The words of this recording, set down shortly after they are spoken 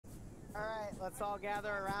Alright, let's all gather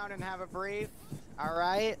around and have a brief.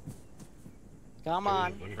 Alright? Come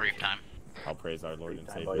on. Brief time. I'll praise our Lord and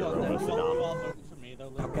Savior, Saddam.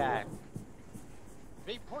 Okay.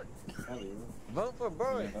 Vote for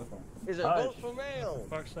Burry. Is it vote for mail?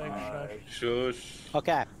 Fuck's sake, Shush.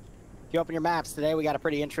 Okay. If you open your maps today, we got a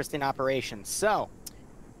pretty interesting operation. So,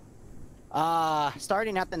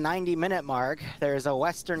 starting at the 90-minute mark, there's a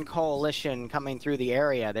Western coalition coming through the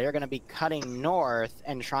area. They're going to be cutting north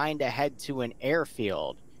and trying to head to an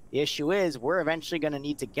airfield. The issue is, we're eventually going to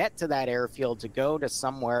need to get to that airfield to go to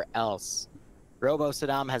somewhere else. Robo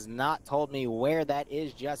Saddam has not told me where that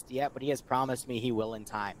is just yet, but he has promised me he will in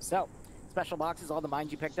time. So, special boxes, all the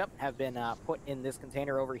mines you picked up have been put in this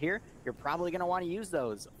container over here. You're probably going to want to use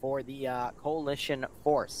those for the coalition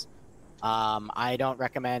force. I don't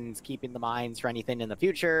recommend keeping the mines for anything in the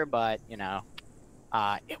future, but, you know,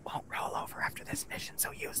 it won't roll over after this mission,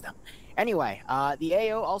 so use them. Anyway, the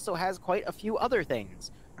AO also has quite a few other things.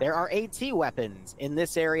 There are AT weapons in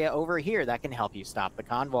this area over here that can help you stop the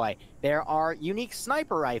convoy. There are unique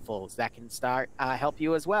sniper rifles that can help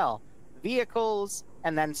you as well. Vehicles,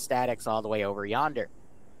 and then statics all the way over yonder.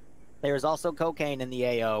 There's also cocaine in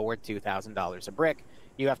the AO worth $2,000 a brick.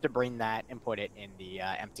 You have to bring that and put it in the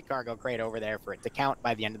empty cargo crate over there for it to count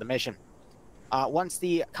by the end of the mission. Once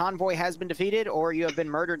the convoy has been defeated or you have been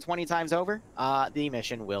murdered 20 times over, the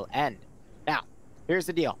mission will end. Now, here's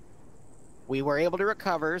the deal. We were able to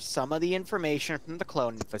recover some of the information from the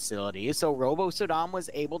cloning facility, so Robo Saddam was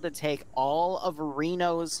able to take all of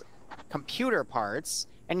Reno's computer parts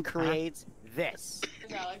and create this.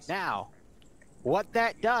 Now, what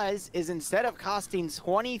that does is instead of costing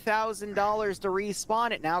 $20,000 to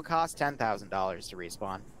respawn, it now costs $10,000 to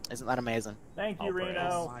respawn. Isn't that amazing? Thank you, Reno.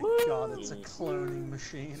 Oh my god, it's a cloning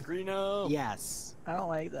machine. Reno. Yes. I don't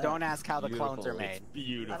like that. Don't ask how the clones are made. It's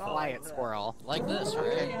beautiful. Quiet, squirrel. Like this,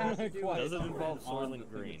 right? Does it involve soiling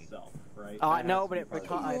green? No, but it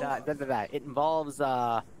involves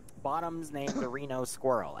bottoms named the Reno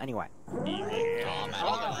Squirrel. Anyway. Even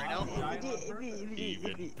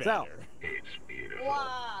So, better.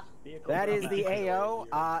 that is the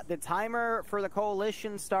AO. The timer for the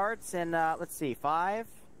coalition starts in, let's see, 5,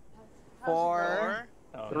 4,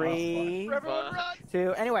 3,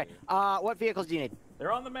 2. Anyway, what vehicles do you need?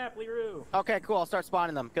 They're on the map, Leroux. Okay, cool. I'll start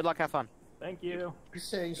spawning them. Good luck. Have fun. Thank you. He's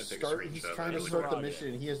saying start. He's trying to start the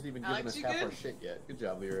mission. He hasn't even given us half our shit yet. Good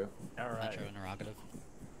job, Leroux. All right. Metro interrogative.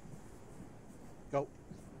 Go.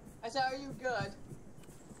 I said, are you good?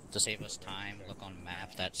 To save us time, look on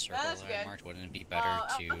map, that circle That's that I good. marked. Wouldn't it be better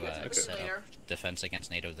to set up defense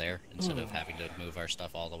against NATO there instead of having to move our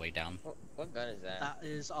stuff all the way down? What gun is that? That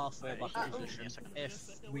is our fallback position.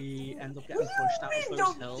 If we end up getting pushed out of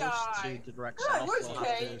those hills to the direct south, we'll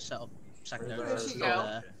have to set up secondary forces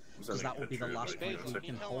there. Because that will be the last point we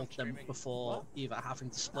can hold them before either having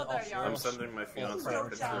to split off I'm sending my fiance a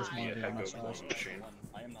picture of the Echo clone machine.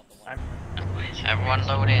 Everyone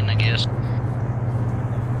load in, I guess.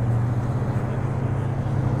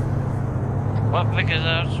 What Vic is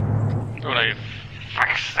that? Holy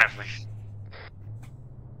fuck, sadly.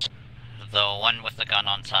 The one with the gun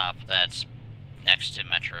on top that's next to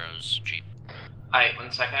Metro's Jeep. Alright,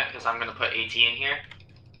 1 second, because I'm gonna put AT in here.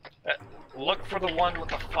 Look for the one with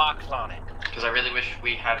the fox on it. Because I really wish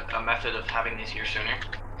we had a method of having these here sooner.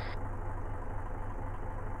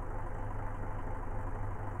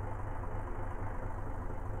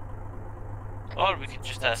 Or we could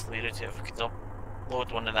just ask Leader to if we could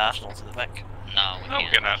upload one of the nationals to the Vic. No, we No, we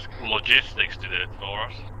can't. can ask logistics to do it for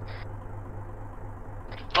us.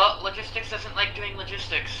 Well, logistics doesn't like doing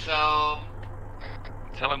logistics, so...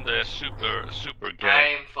 Tell them they're super I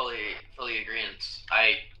gay. am fully agreeant.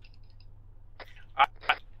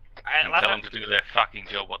 And tell them to do their fucking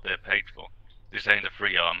job what they're paid for. This ain't a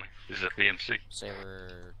free army. This is a P.M.C.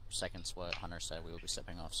 Saber seconds what Hunter said. We will be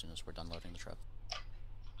stepping off as soon as we're done loading the truck.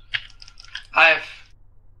 I've...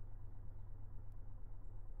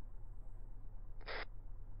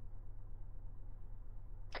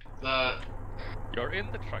 You're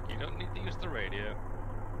in the truck, you don't need to use the radio.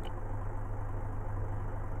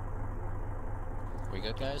 We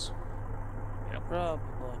good, guys? Yep. Probably.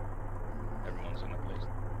 Everyone's in at least.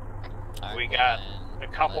 Alright, We well got then,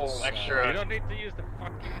 a couple let's, extra... You don't need to use the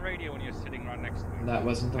fucking radio when you're sitting right next to me. That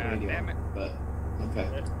wasn't the God radio, damn it. but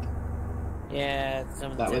okay. Yeah,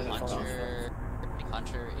 some of That the was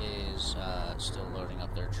Hunter is still loading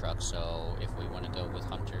up their truck, so if we want to go with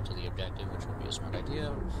Hunter to the objective, which would be a smart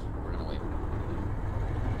idea, we're gonna wait.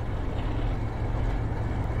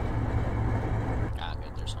 Ah,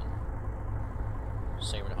 good, there's Hunter.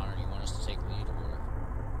 Saber to Hunter, do you want us to take lead, or...?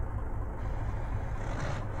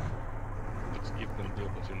 Let's give them the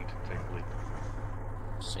opportunity to take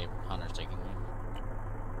Hunter's taking lead.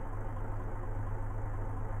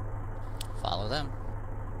 Follow them.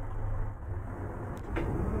 Do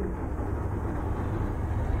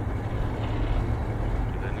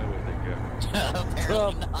they know where they go?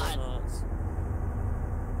 Apparently not.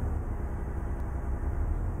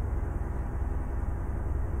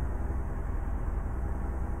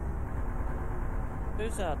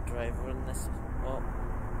 Who's our driver in this? Oh.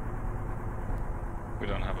 We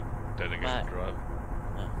don't have a dedicated driver.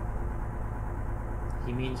 No.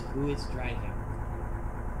 He means who is driving?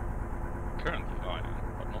 Currently I am,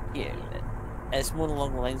 but not Yeah, it's more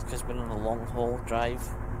along the lines because we're on a long haul drive,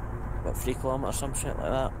 about 3 kilometers, some shit like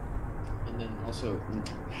that. And then also,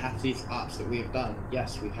 half these ops that we have done,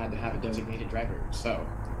 yes, we've had to have a designated driver, so.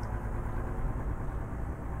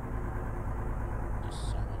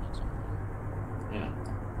 Yeah.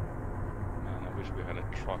 Man, I wish we had a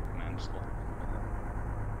truck man slot.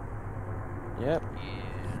 Yep.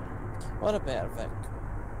 Yeah. What a better Vic.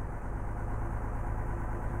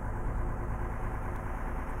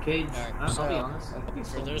 Cage, Alright, I'll so, be honest, I think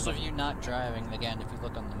for those of you not driving, again, if you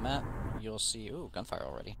look on the map, you'll see, ooh, gunfire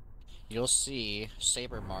already. You'll see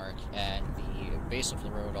Saber Mark and the base of the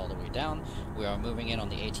road all the way down. We are moving in on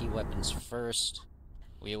the AT weapons first.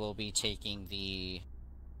 We will be taking the...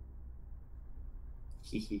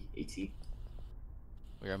 AT.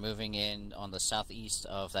 We are moving in on the southeast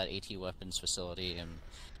of that AT weapons facility, and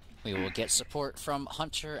we will get support from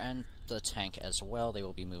Hunter and the tank as well. They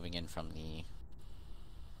will be moving in from the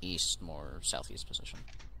east, more southeast position.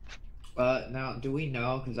 Now, do we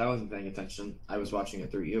know, because I wasn't paying attention, I was watching it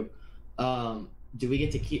through you, do we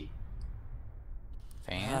get to keep...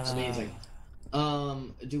 Fans? Amazing.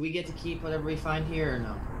 Do we get to keep whatever we find here, or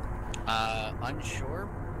no? Unsure.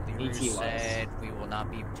 The crew said we will not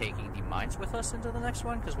be taking the mines with us into the next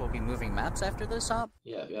one, because we'll be moving maps after this op.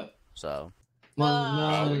 Yeah, yeah. So...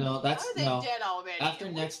 Well, no, that's, Are they no. dead already? After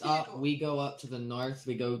next op, we go up to the north,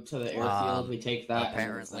 we go to the airfield, we take that,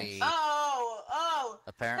 apparently... Oh!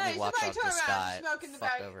 Apparently, hey, watch out turn this around, guy. smoke in the Fuck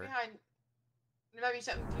back over. behind. There might be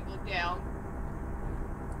something people down.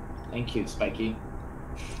 Thank you, Spiky.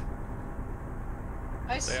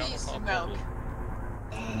 I see smoke.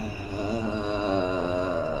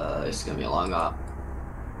 This is gonna be a long op.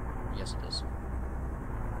 Yes, it is.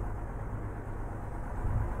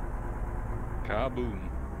 Kaboom.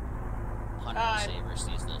 Hunter and Saber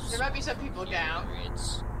sees this. There might be some people down. It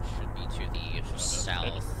should be to the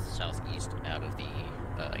southeast out of the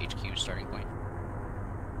HQ starting point.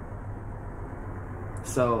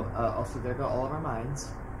 So, also there go all of our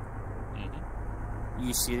mines.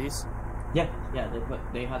 You serious? Yeah,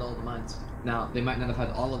 they had all the mines. Now, they might not have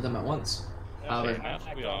had all of them at once. Okay, now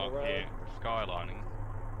we are here, skylining.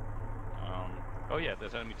 Oh yeah,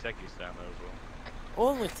 there's enemy techies down there as well.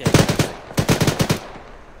 Only techies.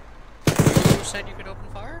 Who said you could open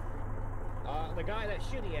fire? The guy that's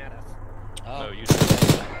shooting at us. Oh. No, you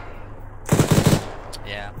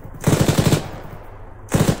Yeah.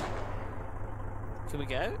 Can we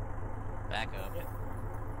go? Back up.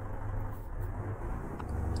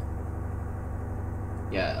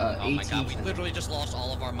 Yeah, oh my god, we literally just lost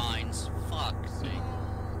all of our mines. Fuck.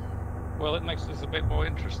 Well, it makes this a bit more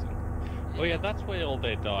interesting. Oh yeah, that's where all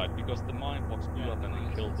they died, because the mine box blew up and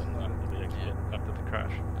it killed them after the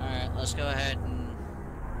crash. Alright, let's go ahead and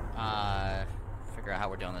figure out how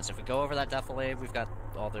we're doing this. If we go over that defilade, we've got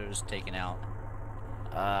all those taken out.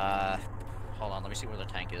 Hold on, let me see where the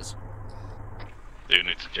tank is. Do you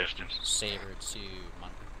need suggestions? Saber to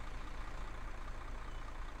Monk.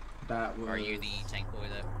 That was... Are you the tank boy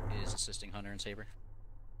that is assisting Hunter and Saber?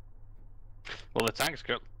 Well, the tank's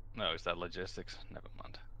go... No, is that logistics? Never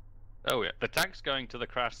mind. Oh yeah, the tank's going to the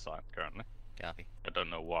crash site currently. Copy. I don't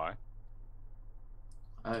know why.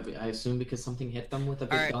 I assume because something hit them with a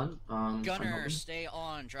big gun. Gunner, stay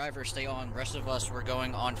on. Driver, stay on. Rest of us, we're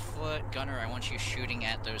going on foot. Gunner, I want you shooting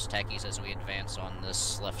at those techies as we advance on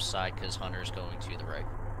this left side, because Hunter's going to the right.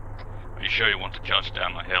 Are you sure you want to charge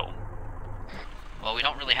down the hill? Well, we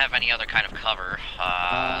don't really have any other kind of cover.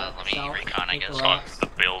 Let me recon, I guess. The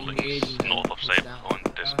buildings north of Sable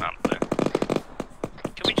Point, dismount there.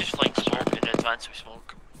 Can we just flank smoke in advance of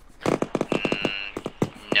smoke?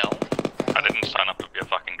 No. I didn't sign up to be a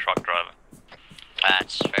fucking truck driver.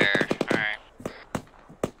 That's fair. Alright.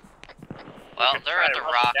 Well, they're at the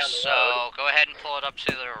rocks, so go ahead and pull it up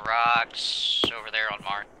to the rocks over there on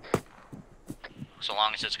Mark. So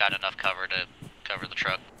long as it's got enough cover to cover the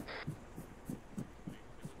truck.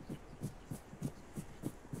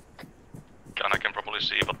 Gunner can probably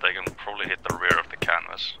see, but they can probably hit the rear of the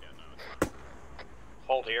canvas.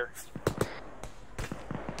 Hold here.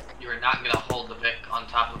 You are not gonna hold the Vic on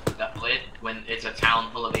top of that lid when it's it's a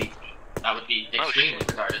town full of 18. That would be extremely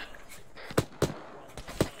retarded.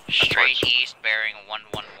 Straight east, bearing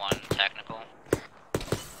 111 technical.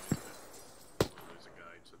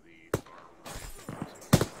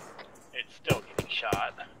 It's still getting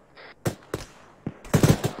shot.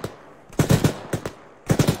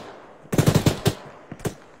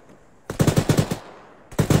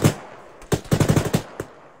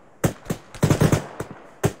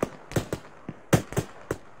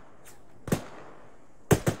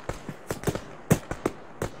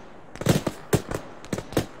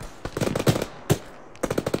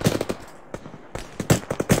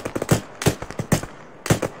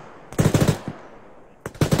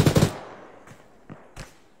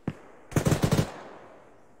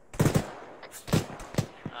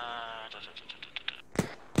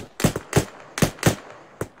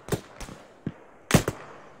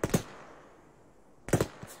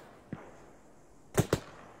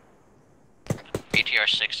 BTR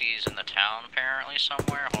 60s in the town apparently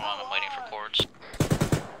somewhere. Hold on, I'm waiting for cords.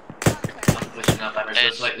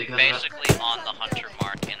 It's basically on the hunter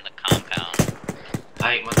mark in the compound.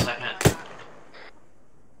 Alright, 1 second.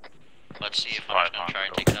 Let's see if I'm just gonna try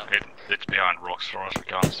and take it up. It's behind rocks for us, we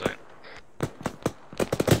can't see.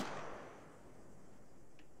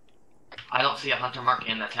 I don't see a hunter mark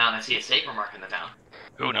in the town, I see a saber mark in the town.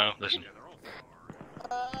 Oh no, listen.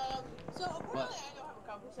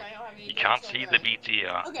 You can't see the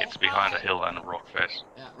BTR, it's behind a hill and a rock face.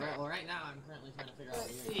 Yeah, right now I'm currently trying to figure out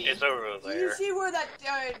where It's over there. Do you see where that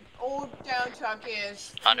old down truck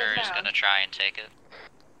is? Hunter is gonna try and take it.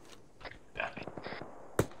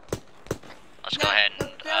 Let's go ahead and,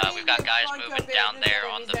 we've got guys moving down there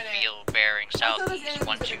on the field bearing southeast,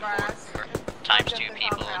 124, times 2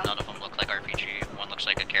 people, none of them look like RPG, one looks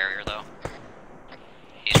like a carrier though.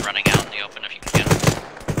 He's running out in the open if you can get him.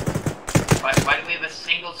 Why do we have a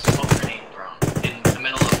single smoke grenade thrown in the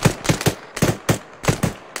middle of...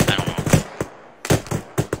 I don't know.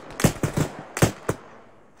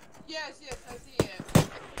 Yes, I see it.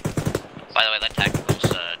 By the way, that tactical's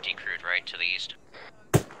decrewed right to the east.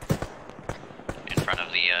 In front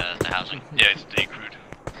of the housing. Yeah, it's decrewed.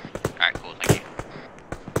 Alright, cool, thank you.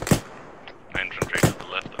 Infantry to the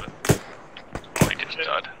left of it. Oh, he just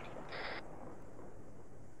died.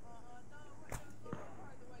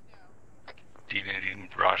 Do you need any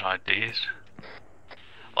bright ideas?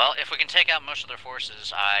 Well, if we can take out most of their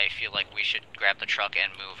forces, I feel like we should grab the truck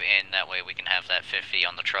and move in. That way we can have that 50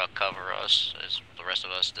 on the truck cover us as the rest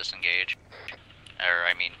of us disengage. Or,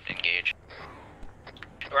 I mean, engage.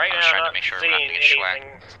 Right I was now, trying I'm to make sure not we're not seeing gonna get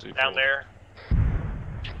anything down there.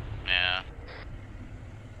 Yeah.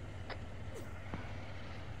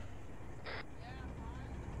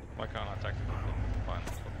 Why can't I tactical? Fine,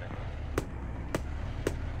 okay.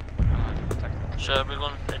 So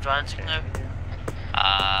everyone advancing now?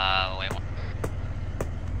 Wait one.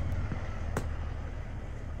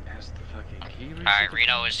 Has the fucking key. Alright,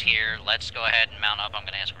 Reno is here. Let's go ahead and mount up. I'm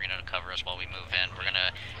gonna ask Reno to cover us while we move in. We're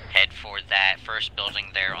gonna head for that first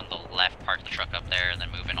building there on the left, park the truck up there, and then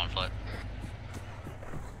move in on foot.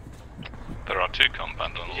 There are 2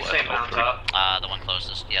 compounds on the left. Did you say mount up? The one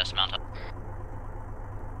closest. Yes, mount up.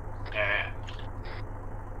 Yeah.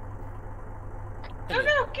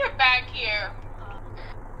 No, get back here.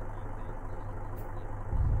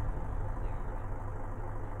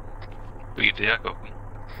 BTR, go.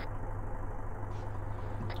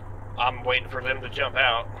 I'm waiting for them to jump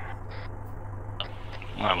out.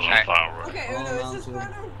 I was on fire. Okay, Uno, is this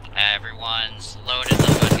better? Everyone's loaded. Let's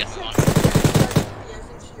go ahead and get them on. Yes,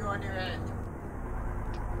 since you're on your end.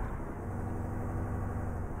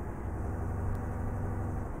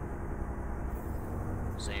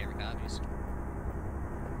 Say every copies.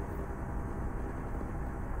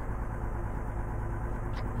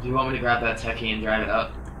 Do you want me to grab that techie and drive it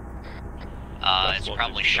up? It's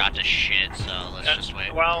probably shot to shit, so let's just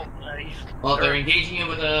wait. Well, they're engaging it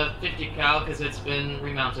with a 50 cal because it's been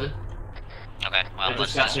remounted. Okay, well, It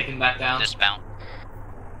let's just got taken back down. dismount.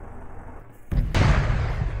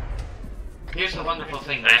 Here's the wonderful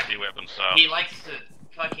thing, Matt. Safety weapons, so. He likes to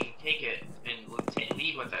fucking take it and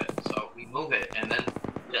leave with it, so we move it and then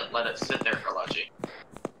let it sit there for Lucky.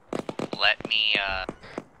 Let me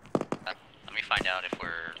find out if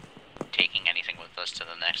we're taking anything with us to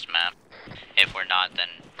the next map. If we're not, then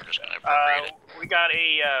we're just gonna appropriate it. we got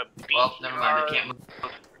a Well, never mind, they can't move.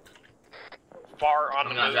 far on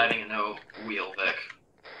I'm the not move. driving a no wheel, Vic.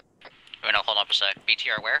 Wait, no, hold up a sec.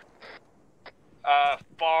 BTR where?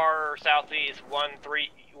 Far southeast,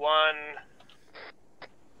 131.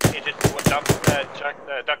 It just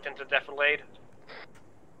ducked into defilade.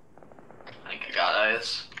 I think I got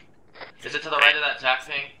eyes. Is it to the right of that tack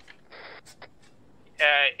thing?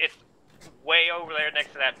 It's way over there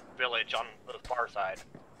next to that village on the far side.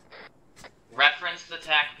 Reference the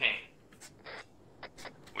TAC ping.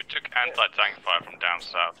 We took anti-tank fire from down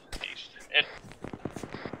south east.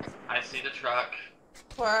 I see the truck.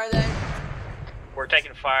 Where are they? We're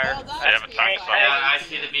taking fire. Oh, They have a tank fire. Yeah, I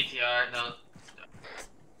see the BTR. No.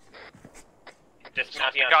 Just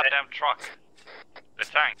Not the goddamn truck. The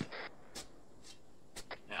tank.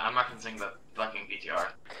 Yeah, I'm referencing the fucking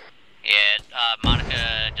BTR. Yeah,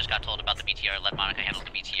 Monica just got told about the BTR. Let Monica handle the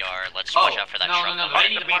BTR. Let's watch out for that truck. No, Fight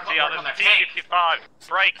the BTR, there's T-55.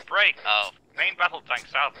 Break. Oh. Main battle tank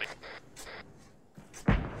south.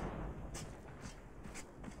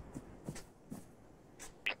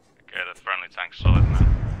 Okay, that friendly tank's solid now.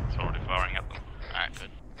 It's already firing at them. Alright,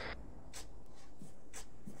 good.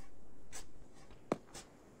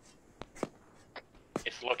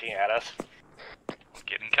 It's looking at us.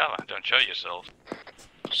 Get in cover, don't show yourselves.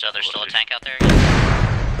 So there's still a tank out there?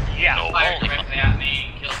 Yeah. No, Fired directly at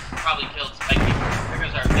me. Probably killed Spiky. There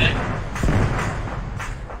goes our pit.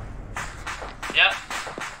 Yep.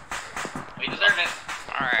 We deserve it.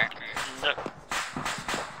 Alright. Look.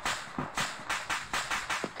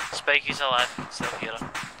 Spiky's alive, still here.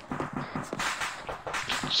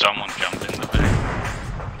 Someone jumped in the bay.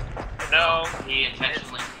 No. He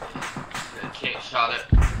intentionally shot it.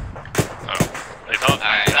 Oh. They thought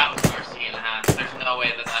that was RC and a half. There's no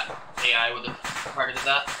way that AI would have targeted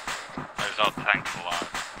that. There's our tank alive.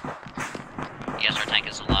 Yes, our tank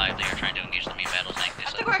is alive. They are trying to engage the main battle tank.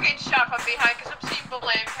 I think we're getting shot from behind because I'm seeing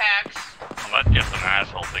bullet impacts. Well, that's just an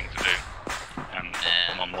asshole thing to do. And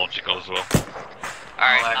non-logical as well.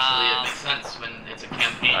 Alright, well, actually, it makes sense when it's a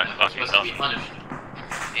campaign that we're supposed to be punished.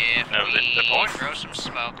 If the point. throw some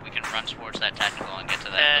smoke, we can run towards that tactical and get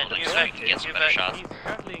to that building so we can get some better shots. He's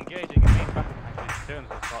currently engaging a main battle tank. It turns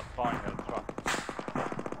to start firing at the truck.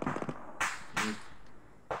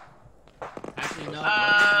 Actually, no.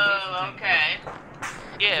 Okay.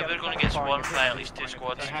 Yeah, we're gonna get one by at least 2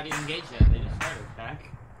 squads. They hadn't engaged yet. They just started back.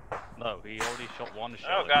 No, he already shot one shot.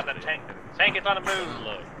 Oh god, the tank is on the move.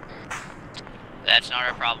 Look. That's not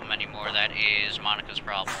our problem anymore. That is Monica's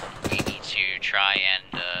problem. We need to try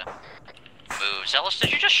and move. Zealous,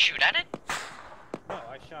 did you just shoot at it? No,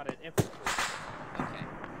 I shot at infantry. Okay.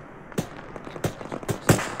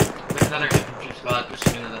 There's another infantry squad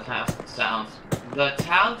pushing into the town south. The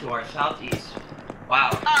town to our southeast. Wow.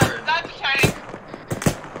 That's a tank.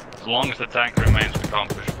 As long as the tank remains, we can't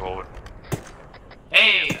push forward.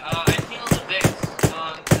 Hey, I seen all the Vicks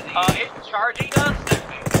on to the... It's charging us?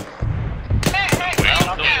 Hey,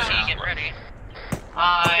 Get ready.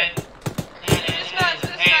 Hi. Hey, Dispatch.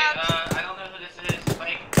 I don't know who this is.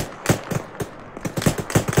 Like...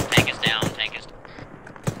 Tank is down.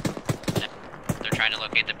 They're trying to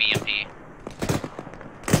locate the BMP.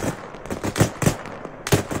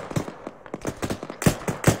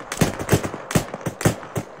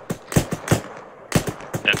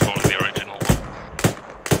 That's one of the original one.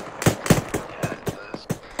 Yeah, it does.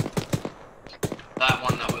 That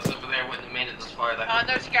one that was over there wouldn't have made it this far.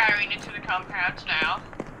 They're scouring into the compounds now.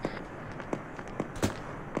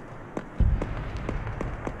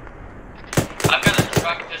 I've got a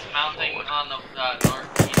truck dismounting on the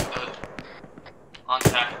northeast of on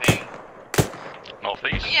Saturday.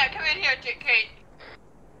 Northeast? Yeah, come in here, Kate.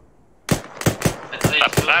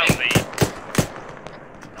 It's southeast.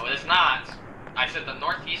 No, it is not. I said the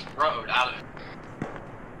northeast road out of it.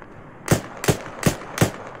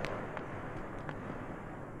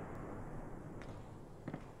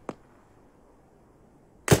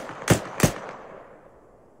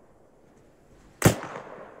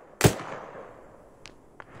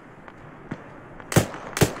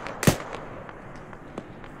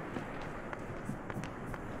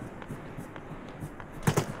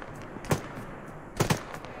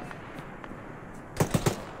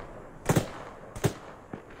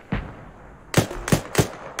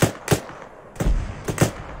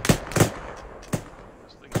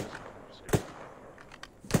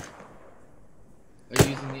 Are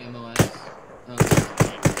you using the MOS?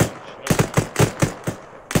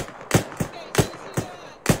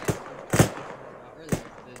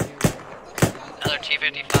 Another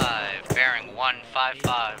T-55, bearing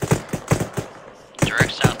 155.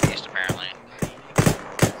 Direct southeast, apparently.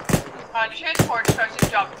 Transport starts to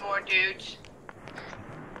drop more dudes.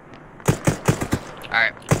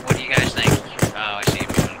 Alright, what do you guys think? Oh, I see you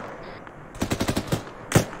moving.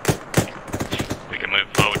 We can move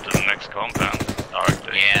forward to the next compound.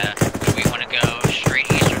 Yeah. Do we want to go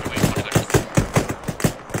straight east or do we want to go to the...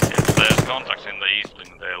 If there's contacts in the east, then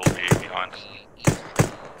they'll be behind us.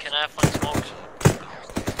 Can I have flint smokes?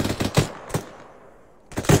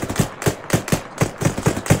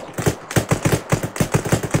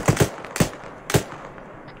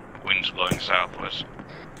 us.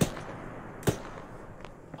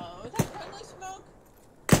 Is that friendly smoke?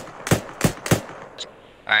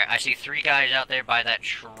 Alright, I see 3 guys out there by that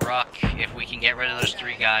truck. If we can get rid of those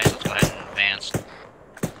 3 guys, let's go ahead and advance.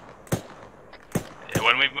 Yeah,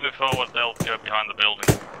 when we move forward, they'll go behind the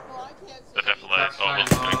building. The defilade, or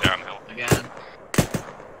downhill. Again.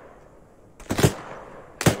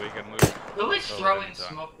 Yeah, we can move. Who is throwing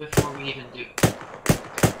smoke before we even do?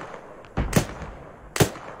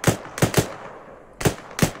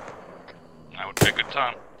 That would be a good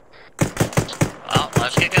time. Well,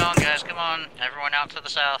 let's get going, guys. Come on. Everyone out to the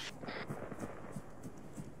south.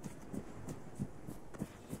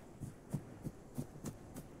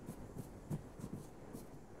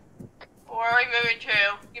 Where are we moving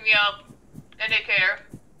to? Give me an indicator.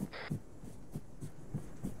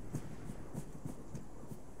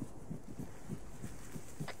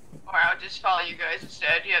 Or I'll just follow you guys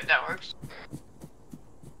instead. Yeah, that works.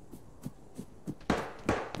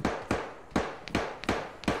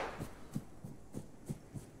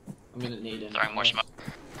 I'm gonna need it. Throwing more smoke.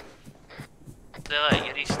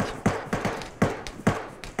 Get east.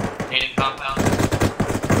 Needing compound.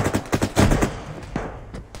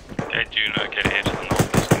 Okay, Juno, get here to the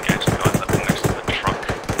northeast and get guys up next to the truck.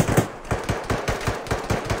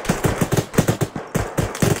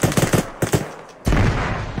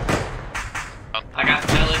 I got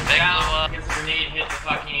village down because the grenade hit the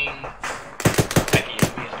fucking Becky.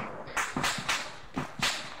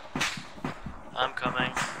 I'm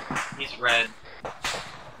coming. He's red.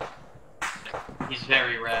 He's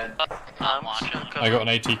very red. I'm still coming. I got an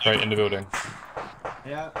AT crate in the building.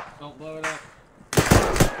 Yeah, don't blow it up.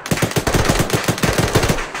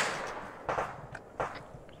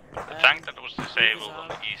 The tank that was disabled on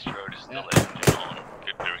the east road is still engine on.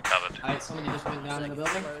 Could be recovered. Alright, somebody just went down in the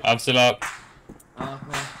building? I'm still up.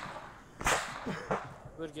 Okay.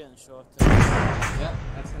 We're getting shot. Yep,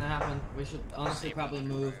 that's gonna happen. We should honestly probably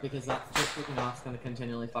move because that shit kicking off's gonna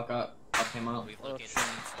continually fuck up. Fuck him up. We've located some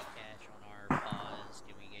cash on our pause.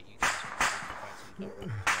 Can we get you guys to provide some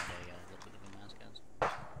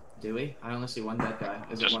cover? Do we? I only see one dead guy.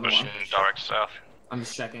 Is Just it pushing 1-1? direct south. I'm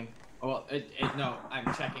just checking. Oh, well, no,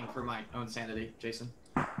 I'm checking for my own sanity, Jason.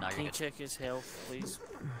 Can you check his health, please?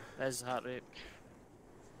 His heart rate.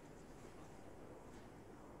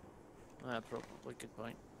 Probably good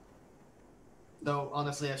point. Though,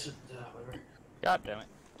 honestly, I should, whatever. God damn it.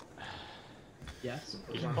 Yes?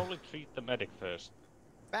 You should probably treat the medic first.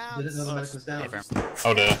 Didn't know the medic was down.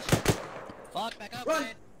 Oh dear. Fuck, back up,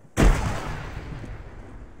 Run!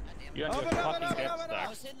 You and your fucking dead stack.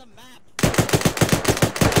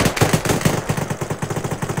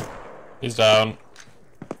 He's down.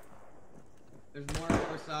 There's more on the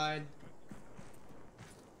other side.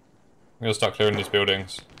 I'm gonna start clearing these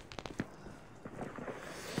buildings.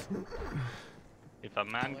 If a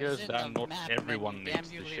man goes down, not everyone needs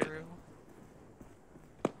the shit.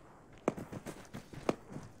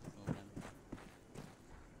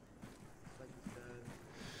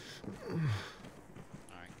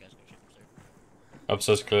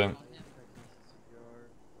 Upstairs clear.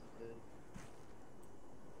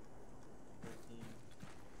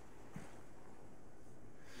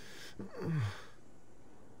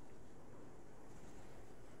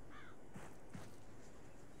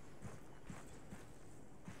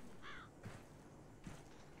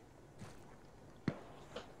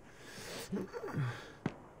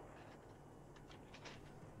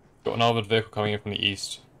 Got an armored vehicle coming in from the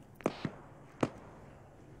east.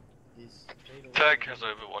 Tag has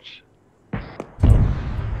Overwatch.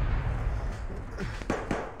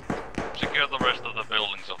 Secure the rest of the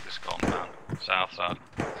buildings of this compound. South side.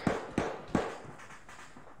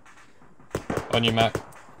 On your map.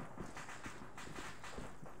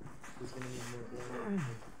 He's gonna need more blood.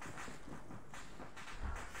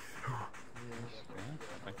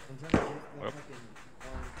 I'm trying to get the fucking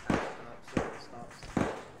arm up so it stops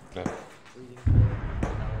bleeding.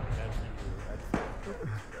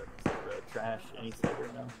 Trash any saber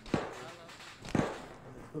now.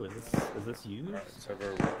 Ooh, is this used?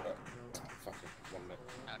 Saber, fucking 1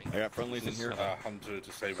 minute. I got friendlies in here. Hunter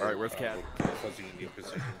to Saber. Alright, where's Cat? Fuzzy in your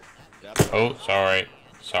position. Oh, sorry.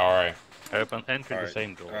 Sorry. Open, enter the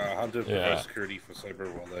same door. Hunter Yeah. provides security for Saber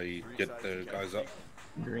while they get the guys up.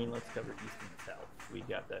 Green, let's cover east and south. We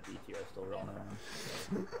got that BTR still rolling around.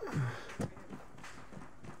 I'm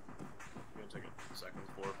gonna take a second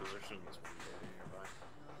floor position. This one nearby.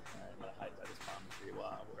 Alright, I'm gonna hide by this palm tree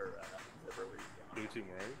while we're where you going. Blue team,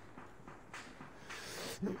 right?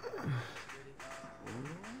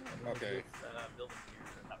 Okay. Building here,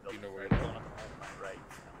 not You building, know where sorry, you're on my right.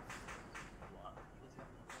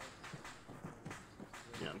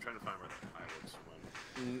 Yeah. I'm trying to find where that pilot's went.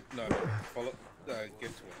 No, follow. Get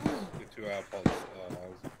to us. Get to our pods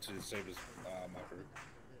to save us map route.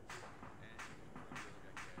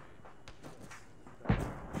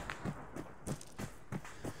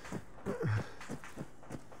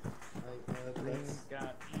 Green's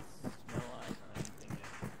got east, no eyes on anything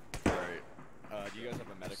yet. Alright. Do you guys have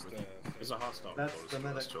a medic with you? There's a hostile That's close the to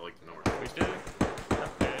medic. us to like the north. We do?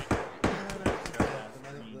 Okay.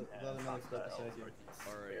 The other medic's right beside you.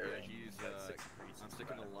 Alright, yeah, he's, I'm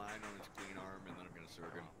sticking a line on his clean arm and then I'm gonna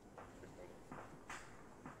circle him.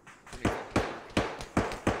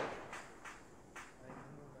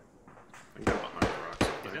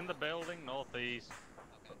 He's in the building, northeast.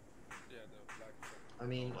 I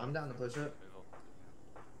mean, I'm down to push it.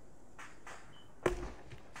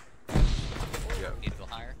 Yeah. Need to go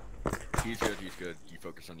higher? He's good, he's good. You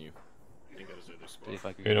focus on you.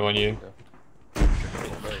 Good on you.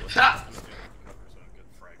 Stop!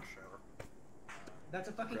 That's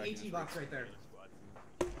a fucking AT box right there.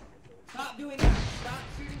 Stop doing that! Stop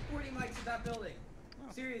shooting 40 mics at that building!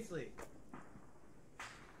 Seriously.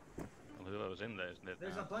 Well, who was in there, isn't it?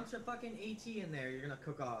 There's a bunch of fucking AT in there you're gonna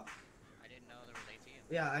cook off. I didn't know there was AT in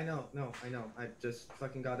Yeah, I know. No, I know. I just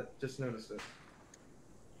fucking got it. Just noticed it.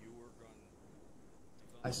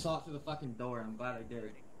 I saw it through the fucking door. I'm glad I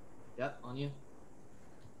did. Yep, on you.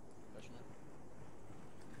 Pushing it.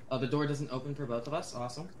 Oh, the door doesn't open for both of us?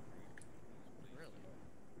 Awesome. Really?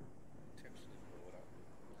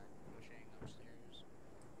 Pushing upstairs.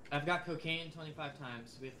 I've got cocaine 25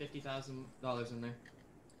 times. We have $50,000 in there.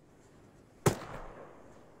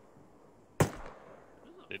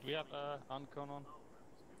 Did we have Uncon on?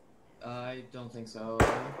 I don't think so.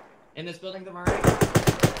 In this building, the Murray.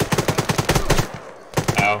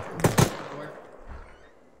 Ow.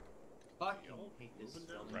 Fuck, I hate this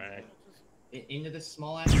building. Right. Into this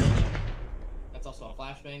small ass building. That's also a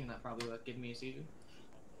flashbang, and that probably would have given me a seizure.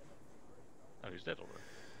 Oh, he's dead already.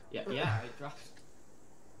 Yeah, I dropped.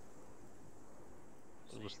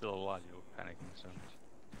 He was still alive, you were panicking, so.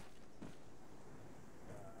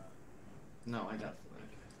 No, I got.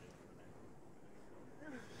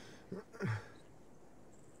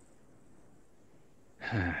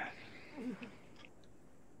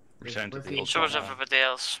 Return to the old So was everybody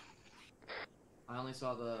else. I only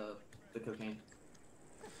saw the cocaine.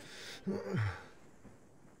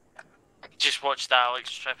 Just watched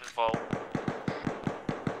Alex trip and fall.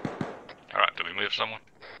 Alright, do we move someone?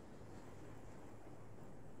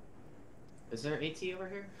 Is there AT over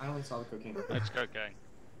here? I only saw the cocaine. Let's go, gang.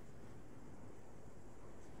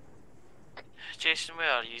 Jason,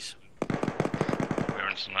 where are you? We're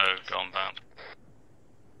in Snow compound.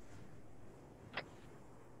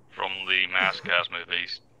 From the mass gas move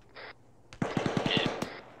east.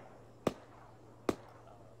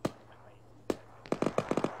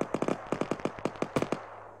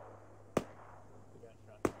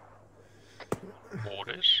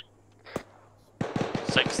 Orders.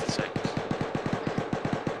 66.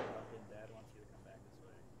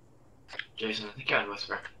 Jason, I think I'd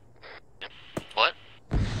whisper. What?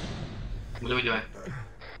 What are we doing?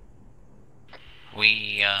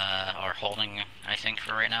 We are holding, I think,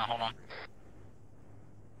 for right now. Hold on. I'm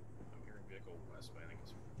hearing vehicle west, but I think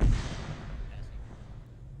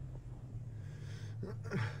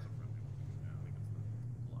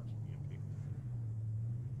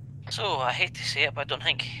it's So, I hate to say it, but I don't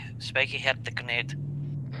think Spiky hit the grenade.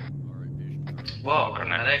 Whoa, a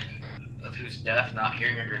medic of who's deaf not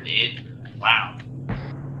hearing a grenade? Wow.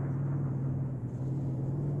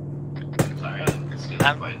 Sorry,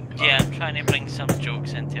 I'm trying to bring some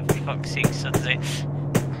jokes into it, for fuck's sake, so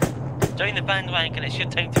join the bandwagon, it's your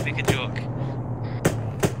time to make a joke.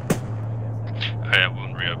 Yeah,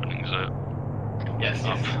 wound reopening, is it? Yes,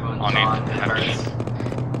 I on need the first.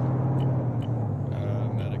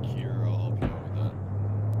 Medic here, I'll help you with that.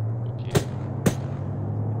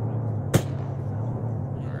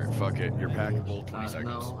 Alright, fuck it. You're packable, 20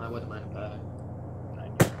 seconds. No, I wouldn't mind a bag.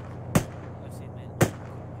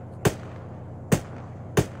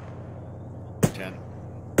 10.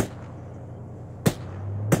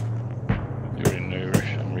 Doing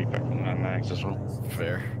nourish and repacking my mags. This one?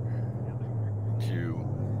 Fair. 2,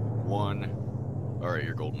 1. Alright,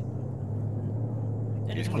 you're golden.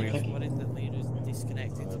 He's clean.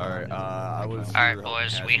 Alright, I was. Alright,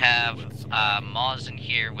 boys, we have Moz in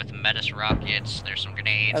here with Metis rockets. There's some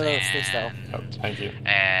grenades and Thank you.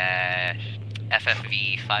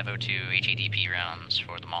 FFV 502 HEDP rounds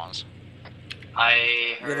for the Moz.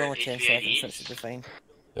 I heard You're only 10 seconds, so it HVAEs. should be fine.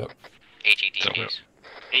 Yep. HEDPs.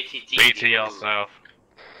 ATT. BTL south.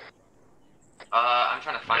 I'm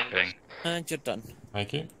trying to find Okay. And you're done.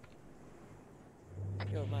 Thank you.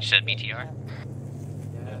 Yo, Matt, You said BTR?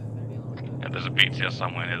 Yeah, there's a BTR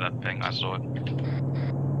somewhere near that ping. I saw it.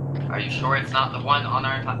 Are you sure it's not the one on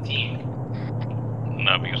our top team?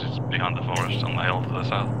 No, because it's behind the forest on the hill to the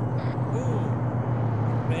south.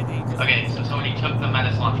 Okay, so somebody took the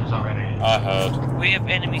menace launchers already. I heard. We have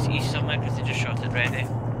enemies east of Micros, they just shot it ready.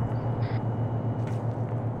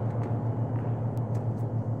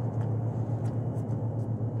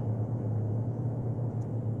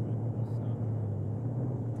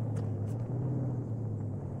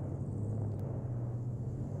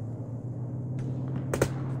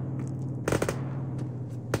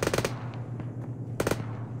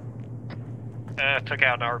 Took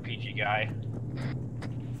out an RPG guy.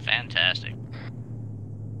 Fantastic.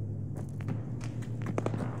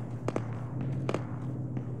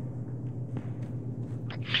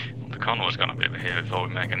 The convoy's gonna be over here before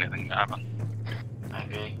we make anything happen. I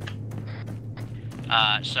agree.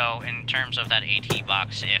 So in terms of that AT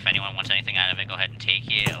box, if anyone wants anything out of it, go ahead and take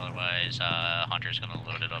it. Otherwise, Hunter's gonna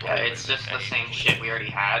load it up. Yeah, it's just the same shit we already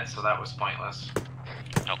had, so that was pointless.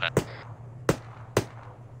 Okay.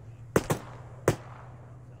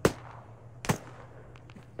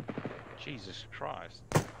 Jesus Christ.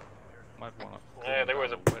 Might wanna. Yeah, there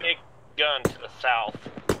was a big gun to the south.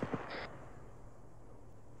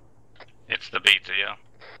 It's the BTR.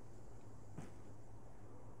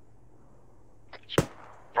 It's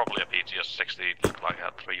probably a BTR 60. It looked like it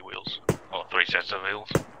had 3 wheels. Or 3 sets of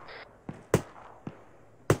wheels.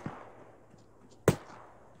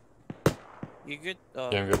 You good?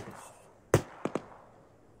 Yeah, I'm good.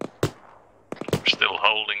 We're still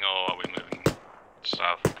holding, or are we moving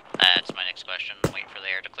south? That's my next question. Wait for the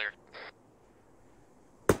air to clear.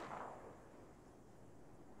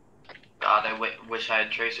 God, I wish I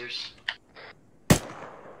had tracers.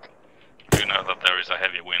 You know that there is a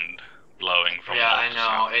heavy wind blowing from Yeah, I north to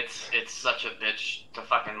know. south. It's such a bitch to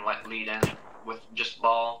fucking let lead in with just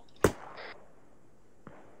ball.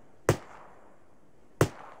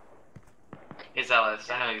 Hey Zealous,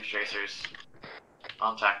 I know you have tracers.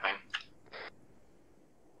 On tack ping.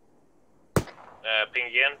 Ping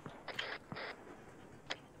again.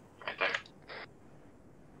 Right there.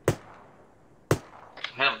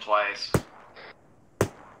 Hit him twice.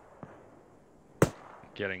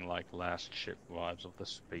 Getting like last ship vibes of the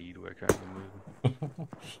speed we're currently moving.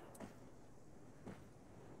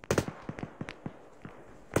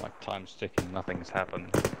 Like time's ticking, nothing's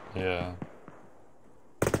happened. Yeah.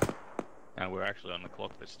 And we're actually on the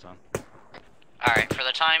clock this time. Alright, for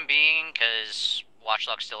the time being, because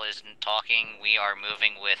Watchdog still isn't talking, we are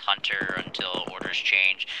moving with Hunter until orders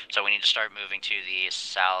change. So we need to start moving to the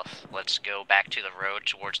south. Let's go back to the road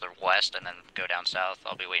towards the west and then go down south.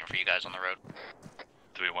 I'll be waiting for you guys on the road.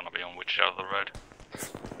 Do we want to be on which side of the road?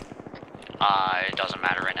 It doesn't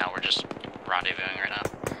matter right now, we're just rendezvousing right now.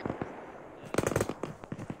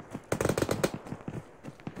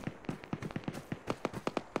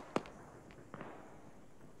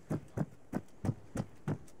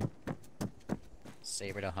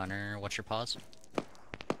 Saber to Hunter, what's your pause?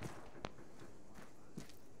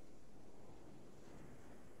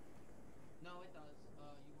 No, it does.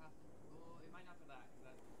 You have to. Oh, it might not for that.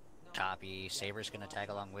 No. Copy. Saber's gonna tag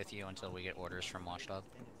along with you until we get orders from Watchdog.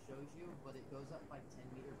 And it shows you, but it goes up by 10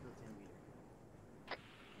 meter per 10 meter.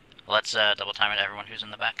 Let's double time it to everyone who's in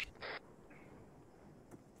the back.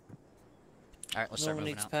 Alright, let's start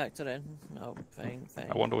moving needs out. factor in. No, fine.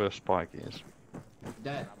 I wonder where Spike is.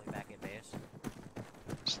 Dead. Probably back at base.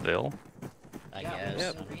 Still? I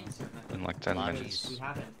guess. In like 10 Lobbies. minutes. We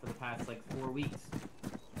haven't for the past like 4 weeks.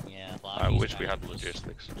 Yeah, I wish we had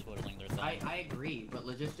logistics. I agree, but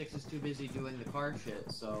logistics is too busy doing the card shit,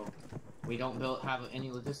 so we don't have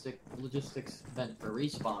any logistics event for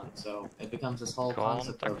respawn, so it becomes this whole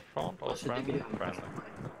concept of what should they be doing?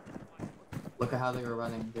 Look at how they were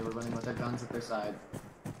running. They were running with their guns at their side.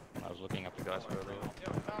 I was looking up the guys earlier.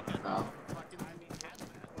 Oh.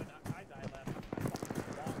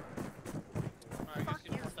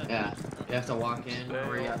 Yeah, you have to walk in,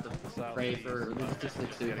 or you have to pray for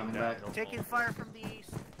logistics to be coming back. Taking fire from the east.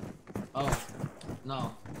 Oh,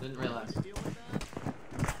 no, didn't realize.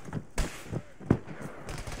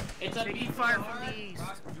 It's a Taking fire from the east.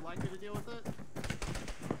 Would you like me to deal with it?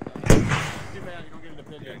 Too bad you don't get an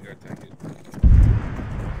opinion. Yeah, go take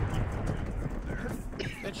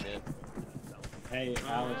it. Good shit. Hey,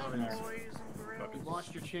 Alex, You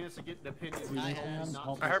lost your chance to get an opinion.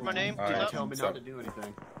 I heard my name. Didn't tell me not to do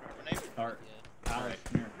anything. Start. Alex,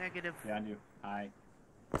 come here. Negative. Yeah, I do. Hi.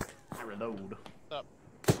 I reload. What's up?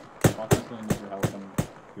 Walk this way into your house when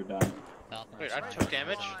you're done. Wait, I took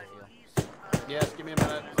damage? Yes, give me a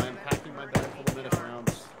minute. I'm packing my bag full of minute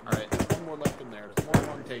rounds. Alright, one more left in there. There's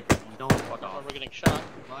more to take. You don't fuck off. We're getting shot.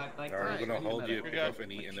 Alright, we're gonna hold you, pick off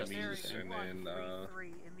any enemies, and then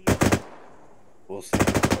we'll see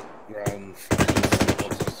ground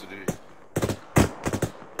wants us to do.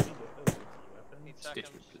 8 seconds.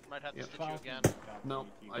 Might have to stitch you again. No,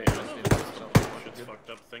 I Shit's fucked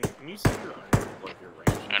up thing. Can you see your like your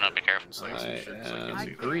range? I'm gonna be careful.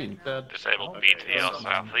 Green. Disabled BTL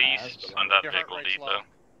southeast on that vehicle depot.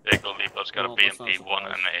 Vehicle depot's got a BMP-1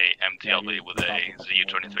 and a MTLB with a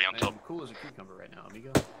ZU-23 on top. Cool as a cucumber right now,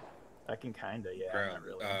 amigo. I can kinda, yeah. Not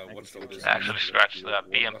really. What's the Actually scratched that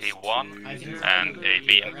BMP-1 and a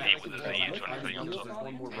BMP with a ZU-23 on top.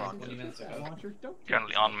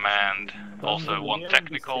 Currently unmanned. Also one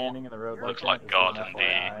technical. Looks like guards in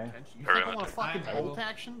the perimeter.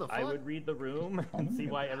 I would read the room and see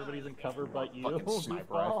why everybody's in cover but you. I'm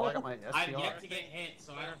yet to get hit,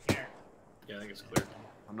 so I don't care. Yeah, I think it's clear.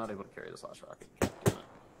 I'm not able to carry this last rocket.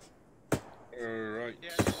 Alright,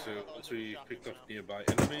 so once we picked up nearby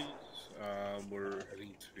enemies, we're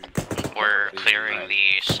heading to... We're clearing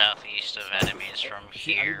the southeast of enemies from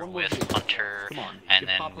here with Hunter, and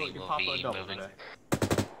then we will be moving.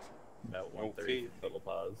 About 1:30, double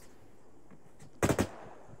pause.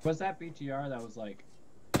 Was that BTR that was like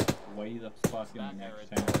way the fuck in the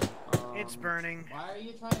next tank? It's burning. Why are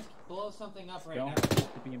you trying to blow something up right now? Don't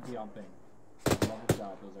put the BMP on thing. Love the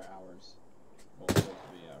shot, those are ours. Well, supposed to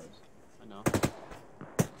be ours. I know.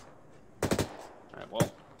 Alright, well.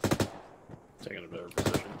 Taking a better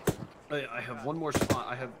position. I have one more spot.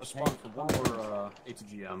 I have a spot for one more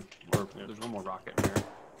ATGM. Or there's one more rocket in here.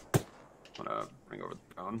 I'm gonna bring over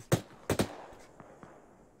the drone.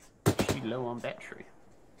 She's low on battery.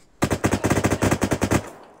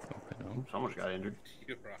 Someone got injured.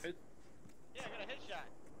 You right? Yeah, I got a headshot.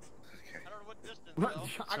 I don't know what distance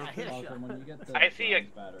though. I got a headshot. I see a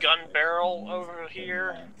gun barrel over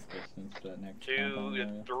here.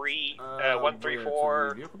 2, 3, 1, 3,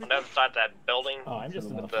 4 on the other side of that building. Oh, I'm just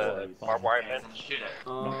in the barbed wire fence. Shoot it.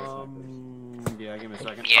 Yeah, give me a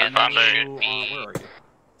second. Yeah, that where should be... are you?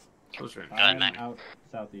 Closer. I'm out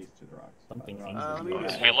southeast to the rocks.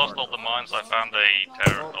 We lost all the mines. I found a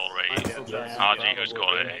turret already. RG who's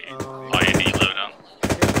got a IED loadout.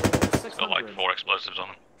 It's got like 4 explosives on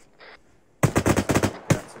him.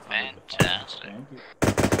 Fantastic.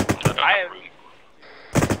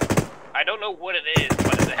 I don't know what it is,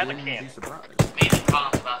 but it has a can. Amazing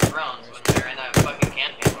comments about drones when they're in that fucking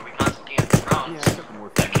campaign where we constantly have drones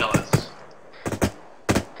that kill us.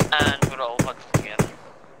 And we're all fucked together.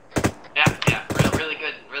 Yeah,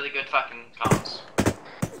 really good fucking comms.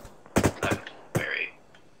 Very.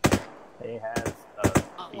 He has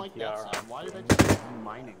like BTR that on. Why did I just do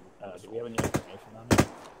mining? Do we have any information on it?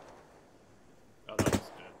 Oh, that was dead.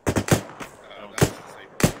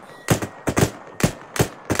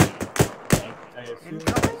 I assume the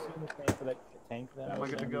tank for that tank then. Am I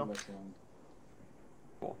good to go?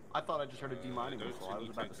 Cool. I thought I just heard a demining whistle. I was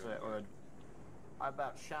about to say, or I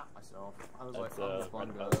about shot myself. I was like, oh,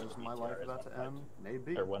 is my life about to end?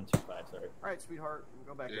 Maybe. Or 125, sorry. Alright, sweetheart,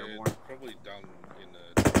 go back there, It's Warren. probably down in the...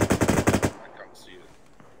 I can't see it.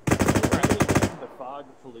 The fog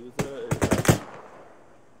palooza is...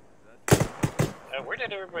 Where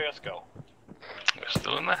did everybody else go? We're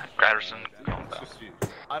still in there. Gratterson, calm down.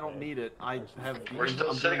 I don't need it. I have. We're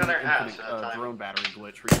still I'm sitting doing on their the ass infinite, at the time. drone battery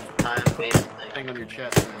glitch where you just hang on your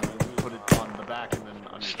chest and put it on the back and then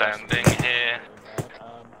on your Standing chest. here,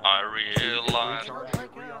 I realize... No,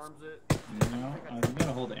 I'm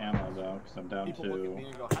gonna hold ammo though, because I'm down People look at me to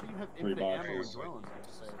and go, how do you have 3 infinite ammo and boxes. drones? I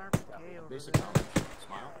just say, basic knowledge.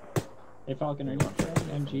 Smile. Hey Falcon, are you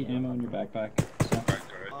carrying MG ammo in your backpack?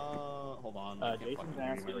 Hold on. Jason's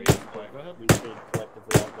asking Go ahead. we should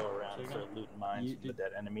collectively all go around and start looting mines from the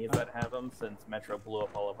dead enemies that have them, since Metro blew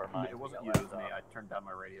up all of our mines. It wasn't you, it was me. I turned down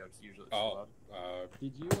my radio because usually it's so loud.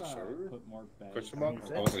 Did you put more bags? Question mark?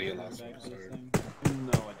 I wasn't here last week, sorry.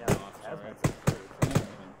 No, I did not. Sorry.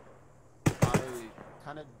 I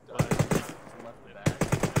kind of left the bag.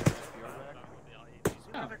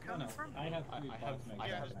 No, I have 3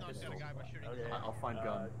 boxes. I'll find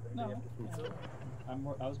gun. No. I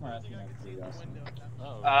was more asking like curiosity.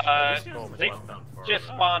 They just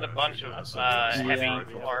spawned a bunch of heavy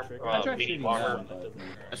medium armor.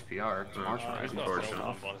 SPR,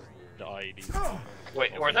 unfortunately.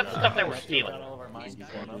 Wait, or that's the stuff they were stealing.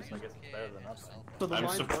 I'm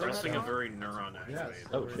suppressing a very neuron activated.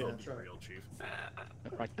 Oh shit. Real chief.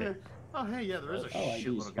 Right there. Oh hey, yeah, there is a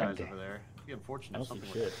shitload of guys over there. It'd be unfortunate if something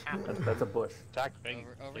would happen. That's a bush. Tac thing.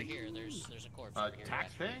 Over here, there's a corpse. Tac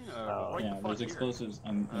thing? Yeah, Right the there's fuck explosives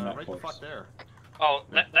on that right the corpse. fuck there. Oh,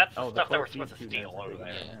 that's the Oh, stuff the they were corpse supposed to used steal to over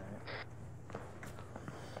there.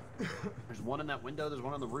 There's one in that window, there's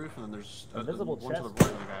one on the roof, and then there's A visible one to the chest.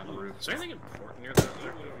 right of the guy on the roof. Is there anything important near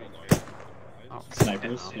that? Oh,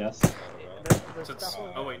 Snipers, yes.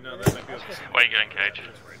 Oh wait, no, that might be. Where you going, Cage?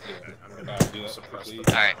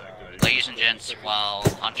 Alright, ladies and gents, while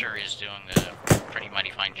Hunter is doing a pretty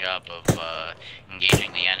mighty fine job of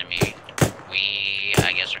engaging the enemy, we,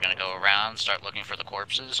 I guess, are gonna go around, start looking for the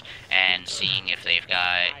corpses, and seeing if they've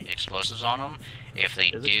got explosives on them. If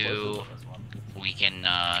they do, we can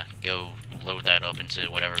go load that up into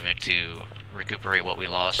whatever Vic to recuperate what we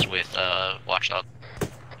lost with Watchdog.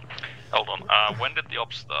 Hold on, when did the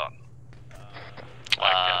ops start?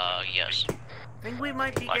 Yes. I think we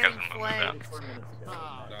might be Like getting as in flanked.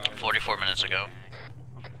 44 minutes ago.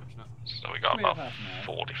 So we got about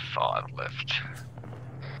 45 left.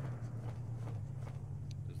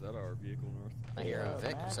 Is that our vehicle north? I hear a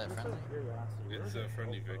Vic, is that friendly? It's a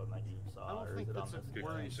friendly Vic. I don't think that's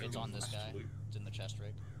where he's It's on this guy. It's in the chest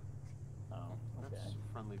rig. Oh, okay. That's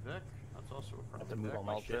friendly Vic. That's also a have to friendly move Vic. all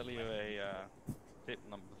my I'll shit. tell you a tip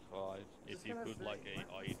number 5. If you put like a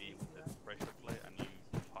IED with a pressure plate and you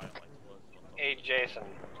highlight words on top. Hey, Jason.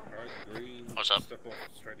 What's up?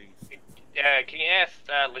 Yeah, can you ask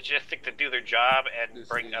Logistic to do their job and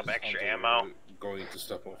bring up extra ammo? Going to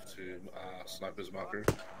step off to Sniper's marker.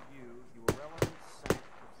 You were relevant, sank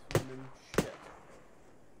with human shit.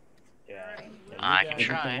 Yeah. I can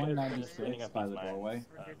try. 196 by the doorway.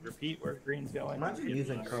 Repeat where green's going. Imagine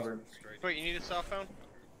using cover. Wait, you need a cell phone?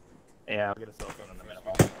 Yeah, I'll get a cell phone in a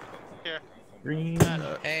minute. Here. Green.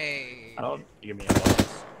 Hey. Oh, you give me a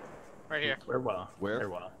bonus. Right here. Where wa? Where? Where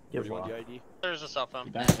wa? Give Which one, wa. the ID? There's a cell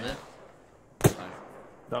phone.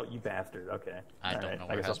 Oh, you bastard. Okay. I don't Alright, know I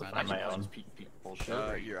where guess I'll has find my my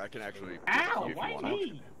own. Here, I can actually. Ow! if you Why want.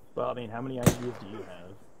 me? Well, I mean, how many IDs do you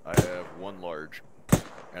have? I have one large,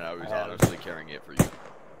 and I was I have- honestly carrying it for you.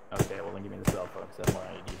 Okay, well then give me the cell phone, because I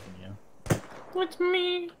have more IDs than you. What's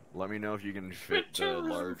me? Let me know if you can fit the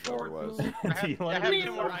large otherwise. Do you want I to have be two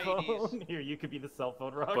the more cell IDs. phone? Here, you could be the cell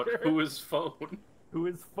phone rocker. But who is phone? Who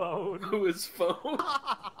is phone? Who is phone?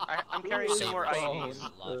 I'm carrying two more IDs.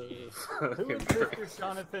 Who is Mr.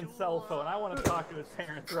 Jonathan's cell phone? I want to talk to his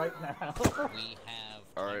parents right now. We have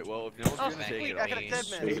Alright, well, if no one's gonna take sweet, it, I got a dead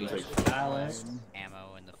man. Alex.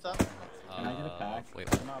 ammo in the What's up? Can I get a pack? Wait,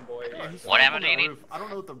 Come on, boy. What ammo do you need? I don't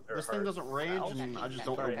know what this thing doesn't range, and I just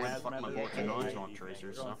don't know where the fuck my bullets are going on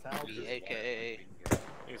tracers, so. AKA.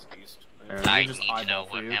 He's east. I Just need to know eyeball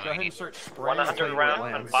for what you. ammo Go ahead you and need. start spraying. 100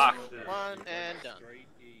 rounds and boxes. One and done.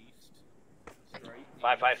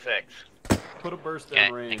 556. Put a burst Okay,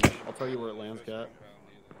 down range. I'll tell you where it lands, Cat.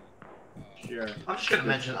 Sure. I'm just gonna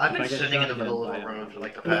mention, I've been If I get sitting in the shot, middle then of the buy road for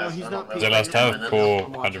like the No, past, he's I not don't know, peeking. So let's 30 have minutes.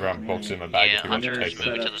 400 round box in my bag Yeah, if you want to Hunter's take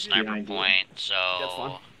moving them. to the sniper behind you. point, That's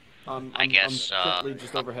so fine. I guess I'm quickly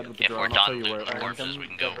just overhead with the if drone. we're I'll tell done you where with it the lands. corpses, we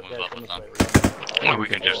can go move up with them. Or we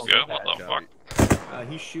can just go, what the fuck?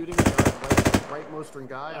 He's shooting rightmost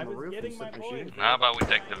guy on the roof instead of machine. How about we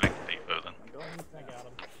take the Vic depot then?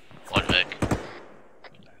 What Vic?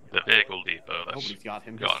 The vehicle depot that's Nobody's got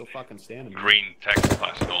him. He's got still fucking standing. green text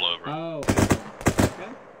plastered all over it. Oh,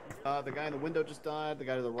 okay. The guy in the window just died. The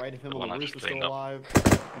guy to the right of him The on one the I roof just is still cleaned up. alive.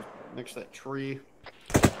 Next to that tree.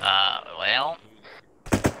 Well,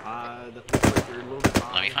 That looks like you're a little bit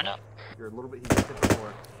high. let me find out. You're a little bit. He's hit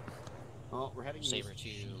before. Well, we're heading Saber east. 2,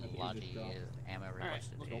 Logi, ammo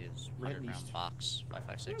requested let's go. is We're 100 heading round east. box,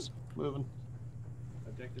 556. Moving.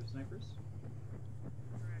 Objective snipers.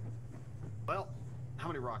 Well, how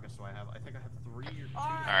many rockets do I have? I think I have 3 or 2.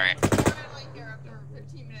 Alright. Like there after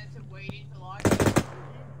 15 minutes of waiting for Logi.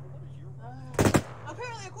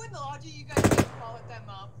 Apparently, according to Logi, you guys can call them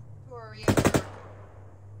up to a reactor.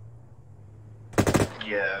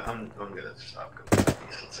 Yeah, I'm gonna stop going to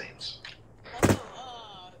these, it seems.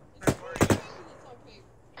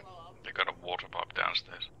 They got a water pipe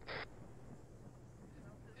downstairs.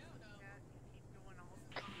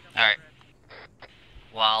 Alright.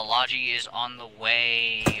 While Logi is on the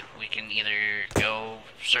way, we can either go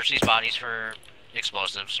search these bodies for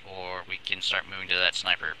explosives, or we can start moving to that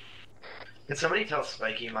sniper. Can somebody tell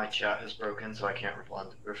Spiky my chat has broken so I can't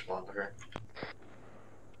respond to her?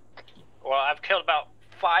 Well, I've killed about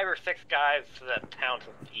 5 or 6 guys to the town to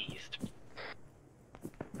the east.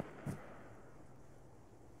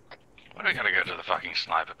 Why do we gotta go to the fucking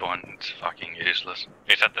sniper point? It's fucking useless.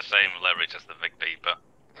 It's at the same leverage as the Vic depot.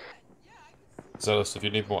 Zealous, if you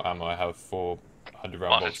need more ammo, I have 400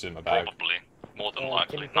 round boxes in my bag. Probably. More than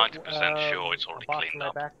likely. 90% sure it's already cleaned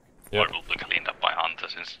up. Or it will be cleaned up by Hunter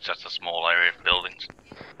since it's just a small area of buildings.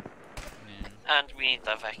 And we need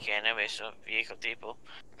the Vic anyway, so vehicle depot.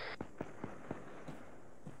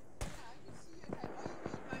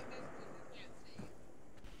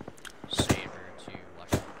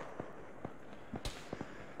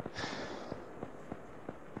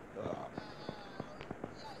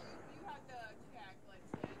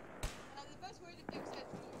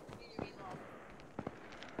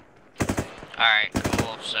 Alright,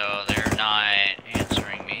 cool. So they're not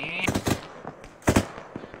answering me.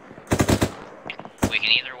 We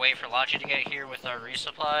can either wait for Logi to get here with our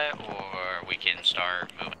resupply, or we can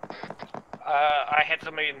start moving. I had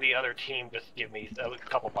somebody in the other team just give me a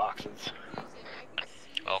couple boxes.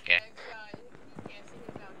 Okay.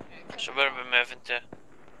 So where are we moving to?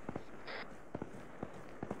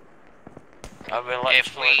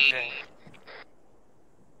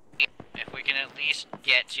 If we can at least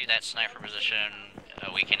get to that sniper position,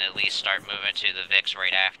 we can at least start moving to the VIX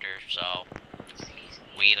right after, so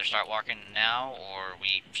we either start walking now, or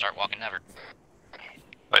we start walking never.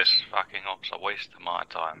 This fucking ops a waste of my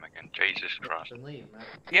time again, Jesus Christ.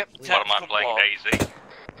 Yep, What am I playing, Daisy?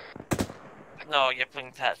 No, you're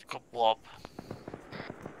playing Tactical Blob.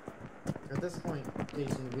 At this point,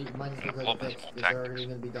 Jason, we might as well go to VIX, because they're already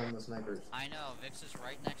going to be done with snipers. I know, VIX is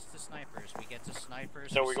right next to snipers. We get to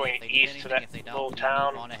snipers. So we're going east to that little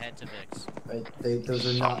town. On ahead to VIX. Right, those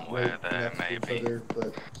are not somewhere there, maybe. Other,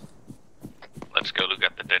 but... Let's go look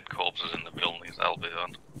at the dead corpses in the buildings, that'll be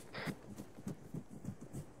fun.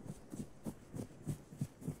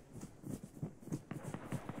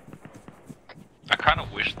 I kind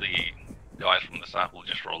of wish the guys from the south will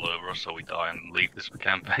just roll over us so we die and leave this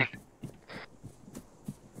campaign.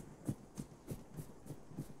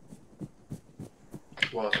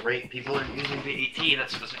 Well, at the rate people are using the AT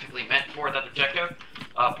that's specifically meant for that objective,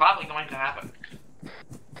 probably going to happen.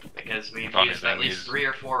 Because we've used at least 3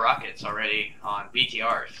 or 4 rockets already on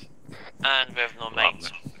BTRs. And we have no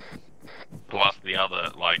mates. Plus the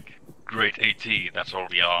other, like, great AT, that's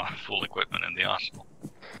already our full equipment in the arsenal.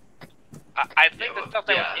 I think the stuff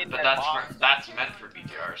that was in but that that's meant for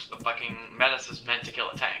BTRs. The fucking Menace is meant to kill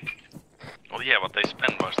a tank. Well, yeah, but they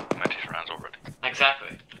spend most of the Metis rounds already.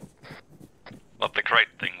 Exactly. But the great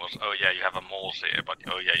thing was, oh yeah, you have a Morse here, but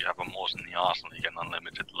oh yeah, you have a Morse in the arsenal, you get an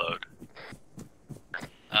unlimited load.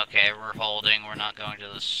 Okay, we're holding, we're not going to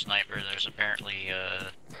the sniper, there's apparently,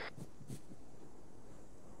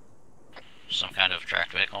 some kind of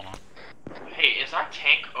tracked vehicle on. Hey, is our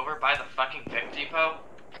tank over by the fucking Vic depot?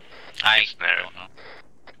 I don't know.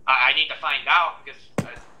 I need to find out, because,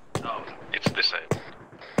 oh. It's disabled.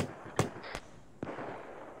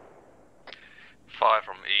 5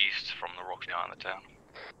 from east, from the rocks behind the town.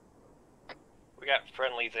 We got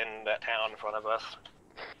friendlies in that town in front of us.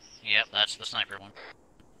 Yep, that's the sniper one.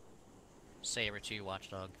 Saber 2,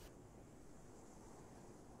 Watchdog.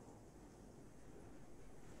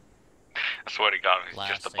 I swear to God, it's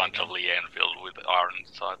just a bunch of Lee Enfield with iron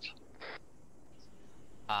sights.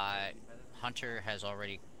 Hunter has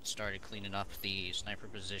already started cleaning up the sniper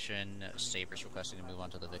position. Saber's requesting to move on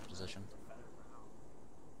to the VIX position.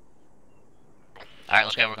 Alright,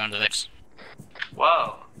 let's go, we're going to the VIX.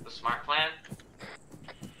 Whoa, the smart plan?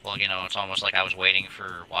 Well, you know, it's almost like I was waiting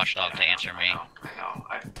for Watchdog to answer me. I know,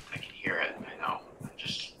 I can hear it, I know. I'm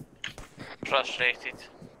just... frustrated.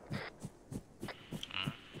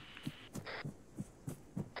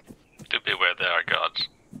 Do beware, there are guards.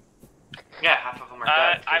 Yeah, half of them are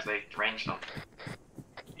dead because they ranged them.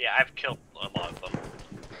 Yeah, I've killed a lot of them.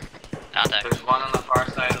 Contact. There's one on the far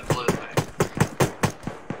side of the blue thing.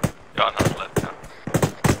 God has left now.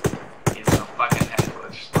 He's in a fucking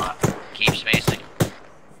headbush spot. Keep spacing.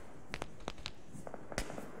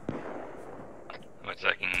 We're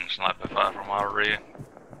taking sniper fire from our rear.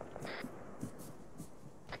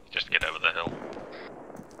 Just get over the hill.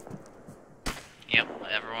 Yep,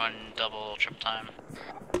 everyone double, triple time.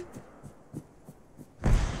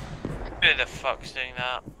 Who the fuck's doing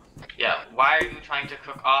that? Yeah, why are you trying to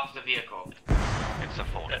cook off the vehicle? It's a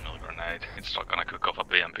 40mm grenade. It's not gonna cook off a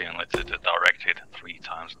BMP unless it's a direct hit 3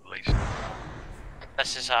 times at least.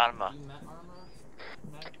 This is Arma.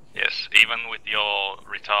 Yes, even with your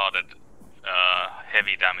retarded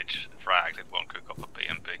heavy damage frags, it won't cook off a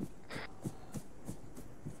BMP.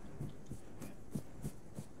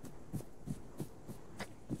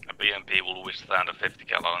 A BMP will withstand a 50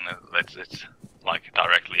 cal unless it's like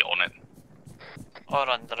directly on it. Or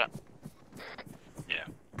under it. Yeah.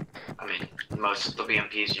 I mean, most of the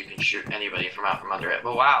BMPs you can shoot anybody from out from under it.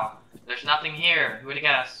 But wow, there's nothing here. Who would have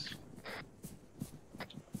guessed?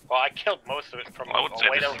 Well, I killed most of it from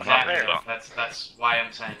way down there. That's why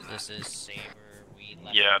I'm saying that. This is Saber. We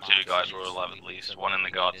left Yeah, 2 guys were alive at least. 1 in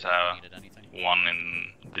the guard tower, 1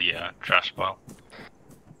 in the trash pile.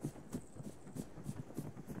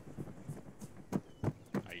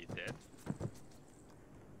 Are you dead? Do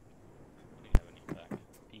you have any back?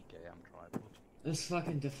 PKM tribal. This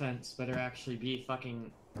fucking defense better actually be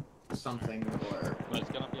fucking something, or... Well, it's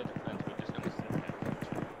gonna be a defense, we're just gonna sit there.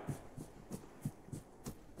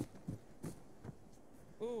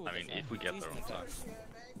 Ooh, I mean, if we get there on time.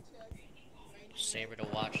 Saber to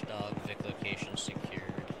Watchdog, Vic location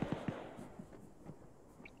secured.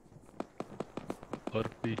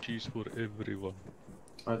 RPGs for everyone.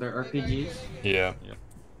 Are there RPGs? Yeah.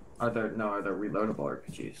 Are there reloadable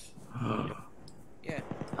RPGs? Yeah.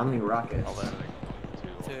 How many rockets?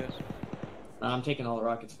 Two. Nah, I'm taking all the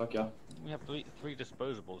rockets, fuck y'all. We have three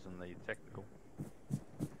disposables in the technical.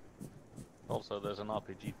 Also, there's an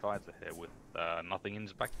RPG fighter here with nothing in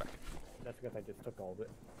his backpack. That's because I just took all of it.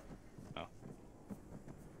 Oh.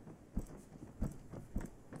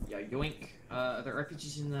 Yeah, yoink. Are there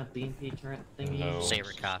RPGs in the BMP turret thingy? No.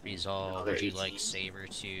 Saber copies all. No, Would you 18. like Saber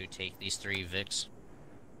to take these 3 Vics?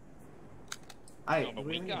 No, but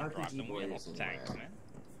we got dropped and we're not tanks, man.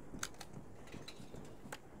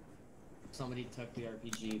 Somebody took the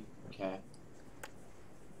RPG. Okay.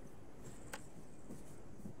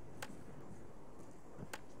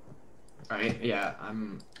 Alright, yeah,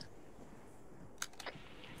 I'm...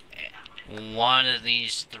 One of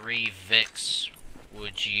these 3 Vics,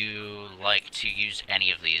 would you like to use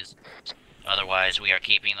any of these? Otherwise, we are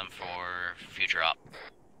keeping them for future op.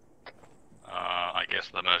 I guess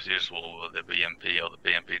the most useful were the BMP or the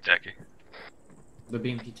BMP Techie. The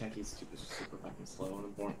BMP Techie is super fucking slow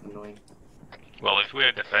and annoying. Well, if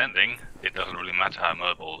we're defending, it doesn't really matter how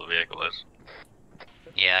mobile the vehicle is.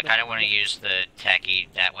 Yeah, I kind of want to use the Techie,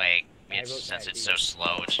 that way, since it's so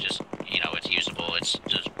slow, it's just, you know, it's usable, it's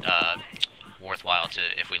just, worthwhile to,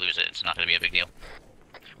 if we lose it, it's not going to be a big deal.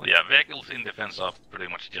 Well, yeah, vehicles in defense are pretty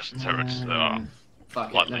much just turrets that are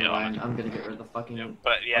Fuck it, lightly never mind. armored. I'm gonna get rid of the fucking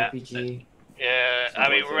But yeah, RPG. yeah. So I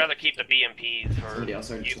mean, what's we'd it? rather keep the BMPs for Somebody else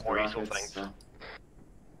already took the more useful rockets, things. so.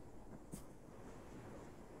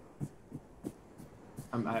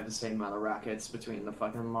 I have the same amount of rockets between the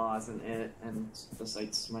fucking laws and it, and the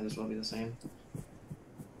sites might as well be the same.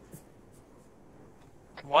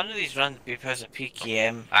 One of these runs because of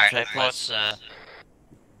PKM. Alright, let's,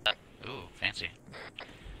 ooh, fancy.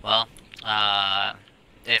 Well,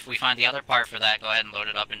 if we find the other part for that, go ahead and load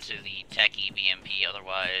it up into the Techie BMP,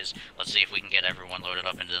 otherwise, let's see if we can get everyone loaded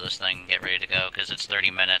up into this thing and get ready to go, because it's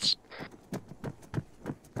 30 minutes.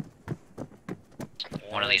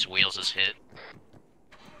 One of these wheels is hit.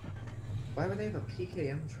 Why would they have a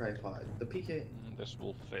PKM tripod? The PK... This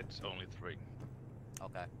will fit only 3.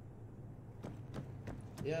 Okay.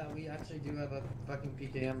 Yeah, we actually do have a fucking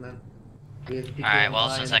PKM then. We have PKM. Alright, well,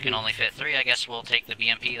 since I can only fit 3, I guess we'll take the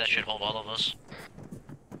BMP, that should hold all of us.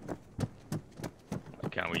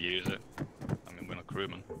 Can we use it? I mean, we're not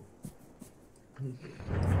crewmen. Can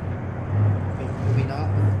we not?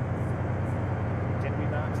 Can we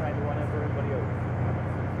not try to run everybody over?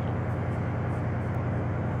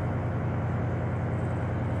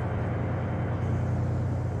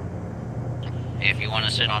 If you want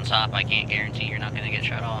to sit on top, I can't guarantee you're not going to get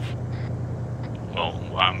shut off. Well,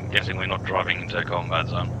 I'm guessing we're not driving into a combat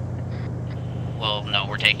zone. Well, no,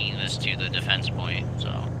 we're taking this to the defense point, so...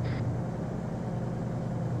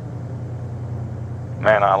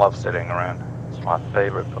 Man, I love sitting around. It's my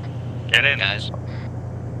favorite. Get in, guys.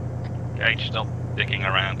 Gage, stop dicking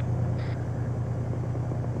around.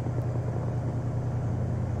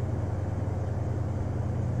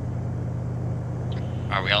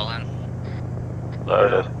 Are we all in?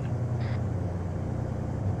 Loaded.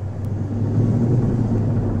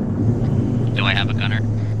 Do I have a gunner?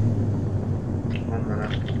 One runner.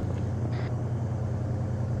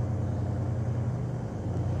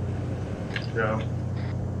 Let's go.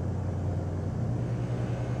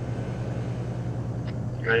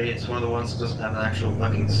 Ready? It's one of the ones that doesn't have an actual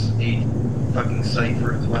fucking sight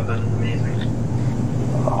for its weapon. Amazing.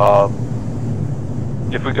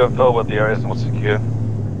 If we go forward, the area is not secure.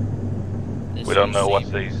 We don't know what's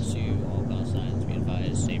these. To all call signs, be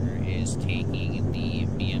advised, Saber is taking the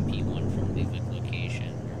BMP-1 from the Vic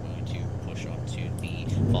location. We're going to push up to the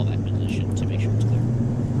fallback position to make sure it's clear.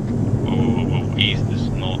 Whoa, east is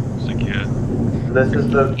not secure. This is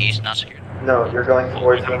the... East not secure. No, you're going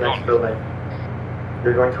towards the next building.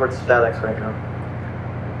 You're going towards statics right now.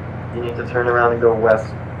 You need to turn around and go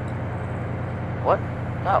west. What?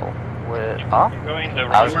 No. We're... Huh? You're going the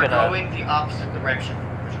I was We're gonna... going the opposite direction.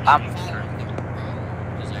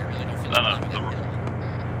 No,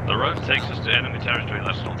 the road takes us to enemy territory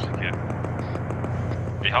that's not secure.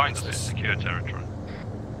 Behind us is secure territory.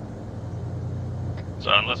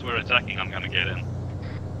 So unless we're attacking, I'm gonna get in.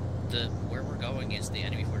 Where we're going is the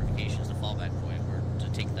enemy fortifications, the fallback point. We're to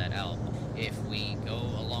take that out. If we go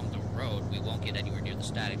along the road, we won't get anywhere near the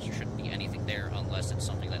statics. There shouldn't be anything there unless it's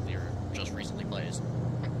something that they're just recently placed.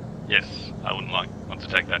 Yes, I wouldn't want to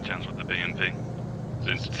take that chance with the BMP.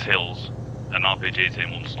 Since it's hills, an RPG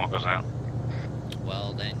team will just knock us out.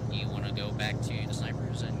 Well, then you want to go back to the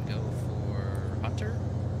snipers and go for Hunter?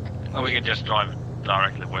 Or we could just drive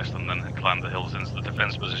directly west and then climb the hill since the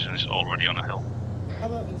defense position is already on a hill. How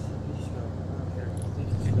about we just go?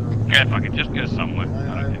 I don't care. Yeah, if I could just go somewhere.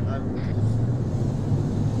 I don't care.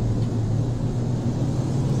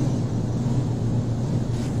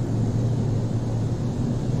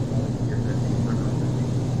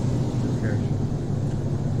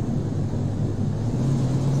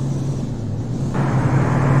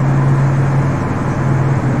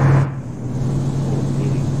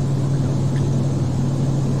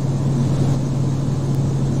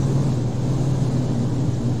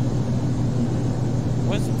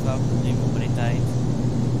 Where's the club? Everybody died.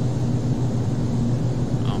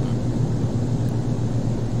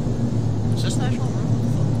 Is this National Road?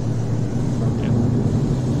 Yeah.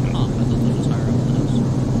 Oh, I thought that was higher up in the house.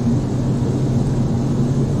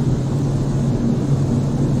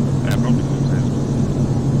 Yeah, probably could say so.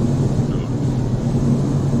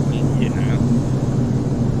 Yeah.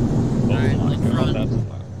 Alright, Oh my like god, front. that's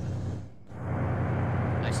loud.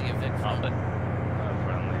 I see a Vic front.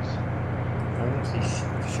 Friendlies. I don't see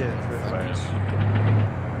shit.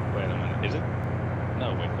 Wait a minute, is it? No,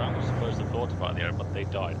 wait, Crown was supposed to fortify the area, but they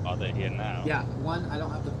died. Are they here now? Yeah, one, I don't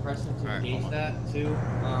have the pressure to engage that. Two,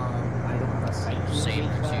 I don't have a sight to Saber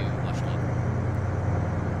engage to that. Watchdog.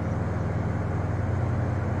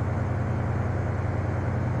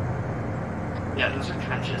 Yeah, those are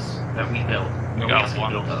trenches that we built. We Nobody else got can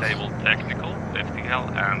one build those. disabled technical, 50 cal,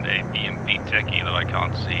 and a P.M.C techie that I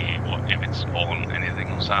can't see if it's on anything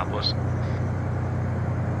on Southwest.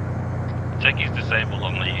 Techie's disabled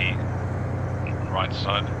on the right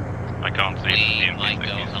side. I can't see We the might P.M.C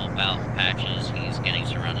go techies. help out Patches. He's getting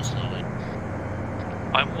surrounded slowly.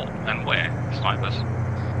 By what and where? Snipers?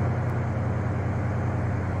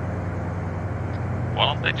 Why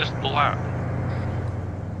don't they just pull out?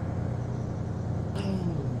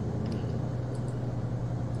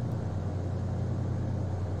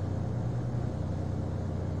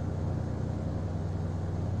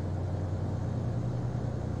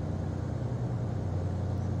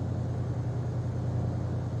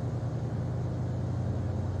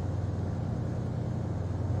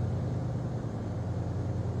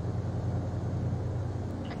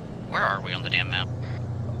 Where are we on the damn map?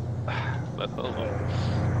 But hold on.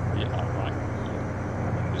 We are right here.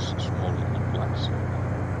 In this small little black circle.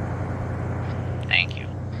 Thank you.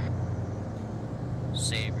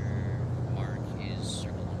 Saber mark is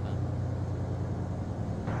circle on map.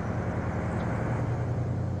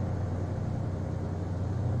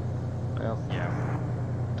 Well, yeah.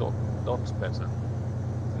 Dot's better.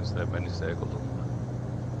 Since there are many circles on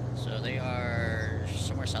them. So they are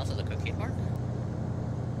somewhere south of the cocaine mark?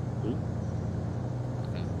 Who?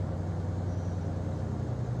 Okay.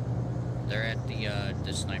 They're at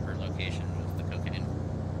the sniper location with the cocaine.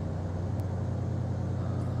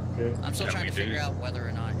 Okay. I'm still trying to figure out whether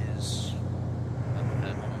or not his up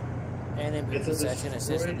ahead. Enemy possession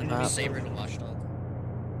assist in the map. Saber to Watchdog.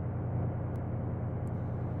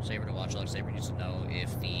 Saber to Watchdog. Saber needs to know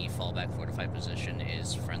if the fallback fortified position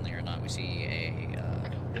is friendly or not. We see a.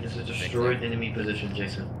 It is a destroyed enemy position,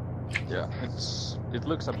 Jason. Yeah, it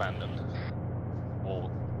looks abandoned. Or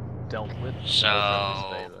dealt with. So.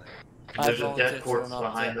 There's a dead corpse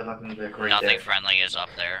behind the fucking Vic right Nothing there. friendly is up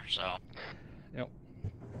there, so. Yep.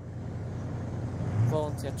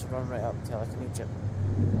 Volunteer to run right up until I can reach it.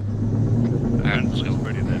 And it's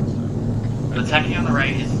pretty dead, so. The techie on the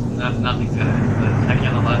right is nothing's gonna happen. The techie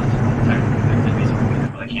on the left, technically the enemies are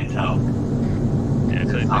moving, but I can't tell. Yeah,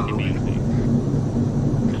 so it's not like moving.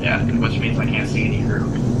 Yeah, which means I can't see any crew.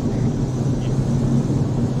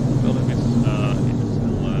 Well, if it's still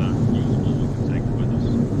usable, we can take it with us.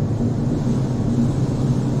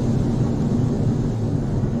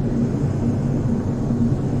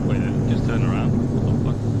 Wait, just turn around. What the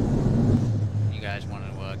fuck? You guys want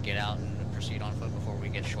to get out and proceed on foot before we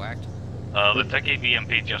get schwacked? The techie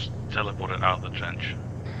VMP just teleported out of the trench.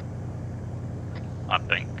 I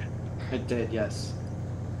think. It did, yes.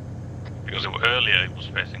 Because earlier it was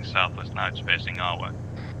facing southwest, now it's facing our way.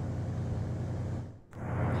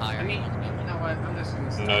 Higher. I mean, you know what? I'm just gonna.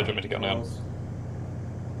 No, do you want me to go now?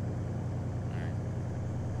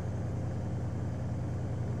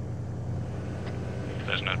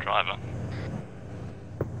 There's no driver.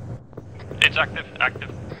 It's active,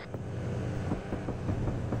 active.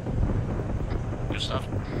 Good stuff.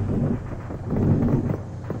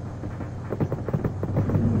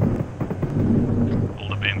 Pull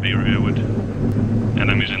the BMP rearward.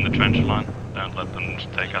 Enemies in the trench line. Don't let them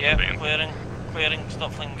take out the BMP. Clearing,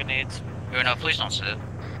 stop flinging grenades. No, please don't sit.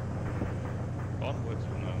 Onwards,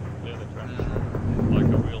 clear the trench. Like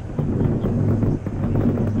a real...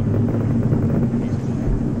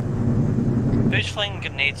 Who's flinging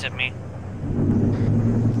grenades at me?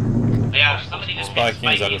 Yeah, somebody just Spiking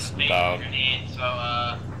is at us down. grenade,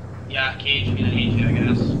 so yeah, Cage, I'm gonna need you, I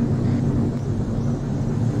guess.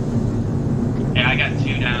 Yeah, I got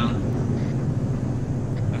 2 down.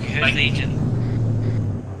 Okay, who's Legion?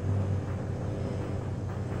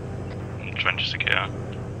 Trench secure.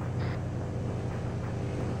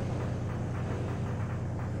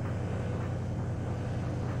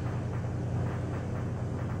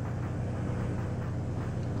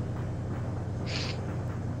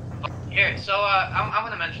 Here, so I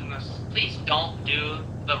want to mention this. Please don't do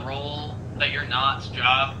the role that you're not's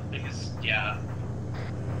job, because, yeah.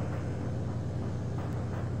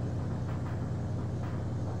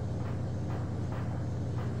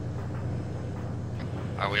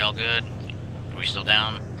 Are we all good? Are we still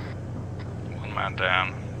down? 1 man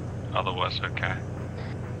down. Otherwise, okay.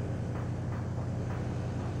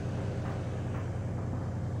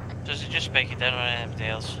 Does it just spike it down on anybody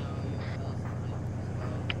else?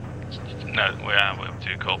 No, we have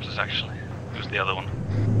 2 corpses actually. Who's the other one?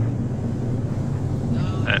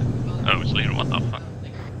 Oh, it's Leon, what the fuck?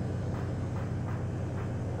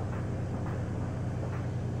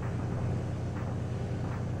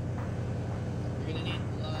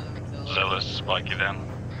 So let's spike you then.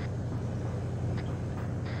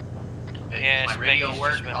 Yeah, my radio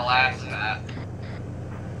work, I'll ask that.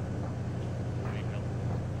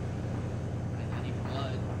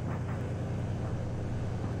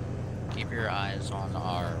 Keep your eyes on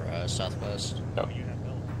our southwest. Oh.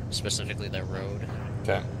 Specifically that road.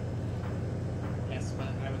 Okay. Yes, but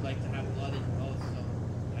I would like to have blood in both, so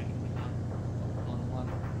I can be on one.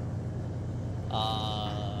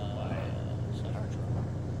 Is that our drone?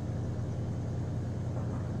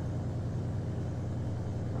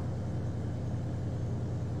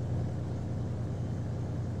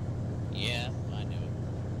 Yeah, I knew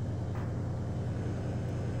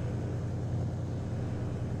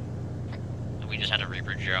it. We just had a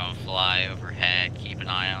Reaper drone fly overhead, keep an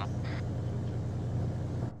eye out.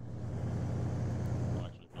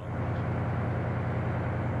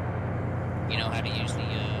 You know how to use the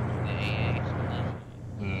AA?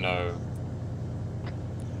 No.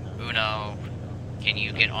 Uno, can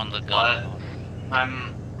you get on the gun?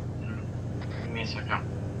 Give me a second.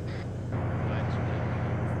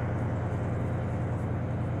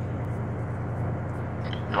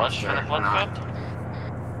 What's for the blood cup?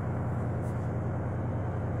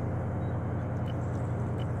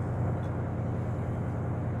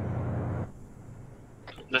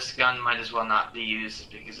 This gun might as well not be used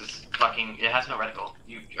because it's fucking. It has no reticle.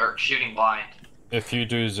 You are shooting blind. If you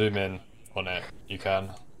do zoom in on it, you can.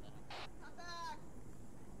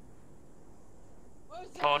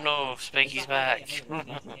 Oh no, Spiky's back.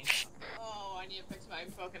 Oh, I need to fix my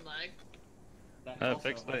fucking leg.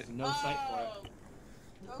 Fixed it. No sight for it.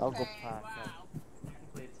 I'll go past Wow.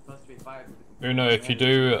 It's supposed to be fired. Uno, if you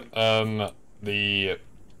do the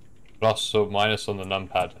plus or minus on the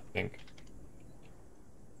numpad, I think.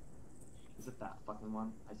 Is it that fucking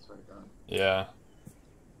one? I swear to God. Yeah.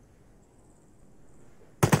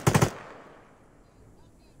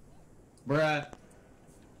 Bruh.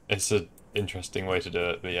 It's an interesting way to do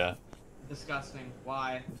it, but yeah. Disgusting.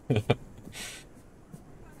 Why?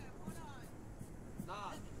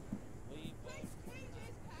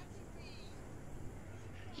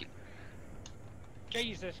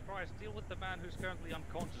 Jesus Christ, deal with the man who's currently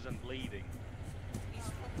unconscious and bleeding.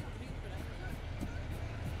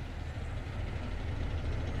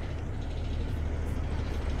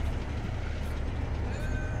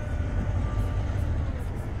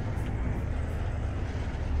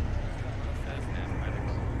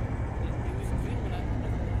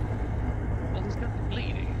 Well, he's got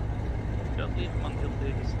bleeding. Don't leave him until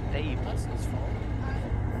he's stable. That's his fault.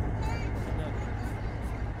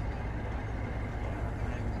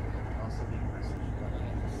 Also being messaged, but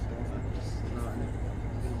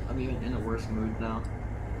I'm even in a worse mood now.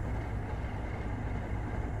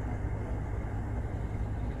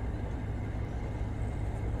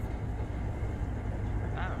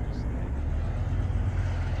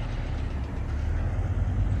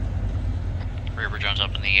 Reaper drones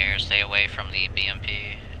up in the air, stay away from the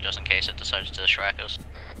BMP, just in case it decides to Shrek us.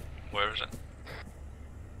 Where is it?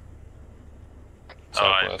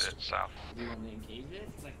 Southwest. It's south. Do you want me to engage it?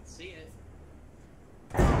 Because I can see it.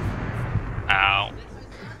 Ow.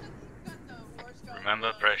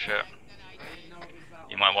 Remember pressure.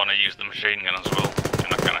 You might want to use the machine gun as well. You're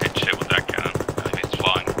not going to hit shit with that cannon. I think it's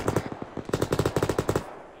fine.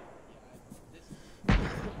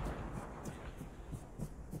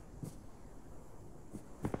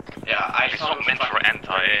 Yeah, It's not meant for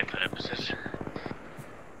anti-air purposes.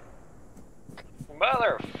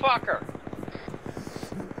 Motherfucker!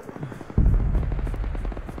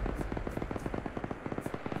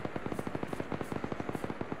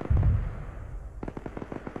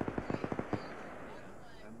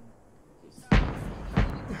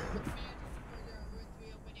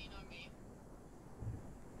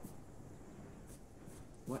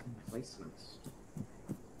 What emplacements?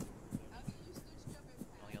 The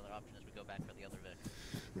only other option is we go back for the other Vic.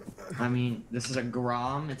 I mean, this is a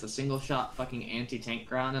Grom. It's a single shot fucking anti-tank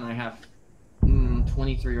round, and I have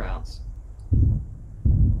 23 rounds. You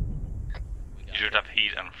should have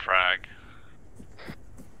heat and frag.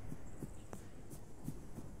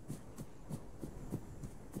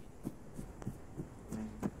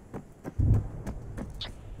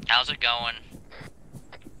 How's it going?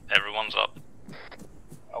 Everyone's up.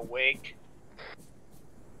 Awake.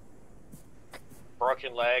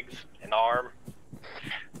 Broken legs, an arm.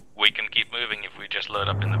 We can keep moving if we just load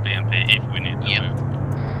up in the BMP if we need to move.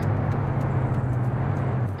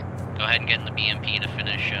 Go ahead and get in the BMP to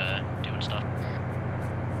finish doing stuff.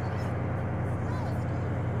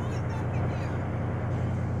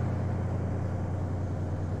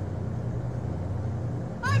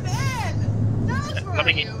 I'm in! Dallas, where are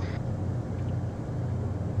you?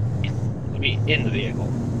 Let me in the vehicle.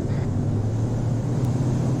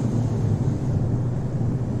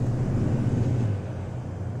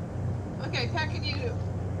 Okay, packing you,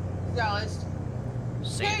 Dallas.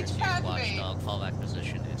 Saber Stage 2 path me. Watchdog fallback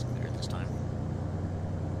position is clear at this time.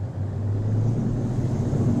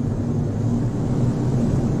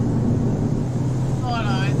 Hold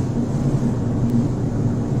on.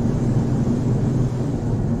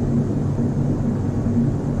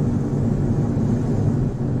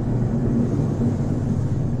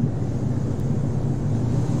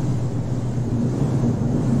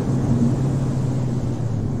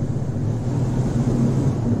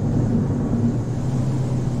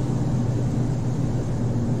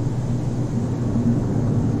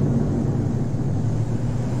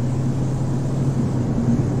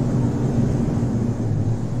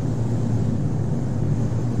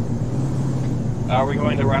 Are we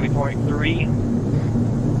going to rally point 3? You're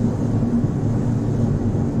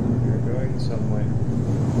going somewhere.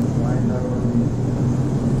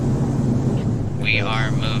 We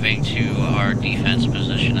are moving to our defense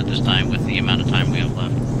position at this time with the amount of time we have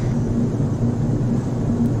left.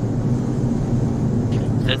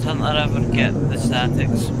 Did Hunter ever get the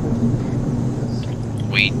statics?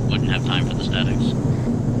 We wouldn't have time for the statics.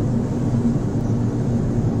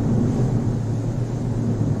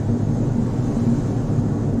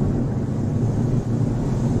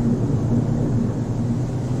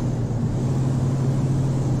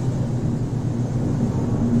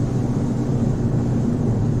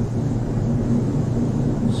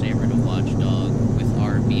 Saber to Watchdog with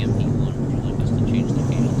our BMP1. Would you like us to change the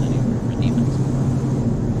field anywhere for defense?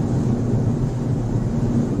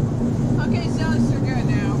 Okay, Dallas, you're good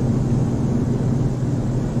now.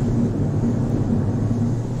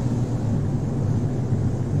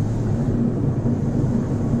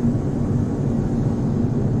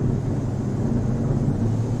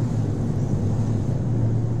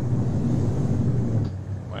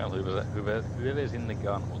 Well, whoever's in the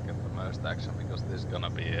gun will get the most action because there's gonna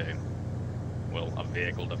be a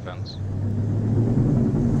vehicle defense.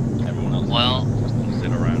 Everyone else just gonna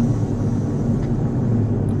sit around.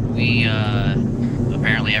 We,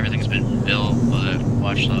 apparently everything's been built, but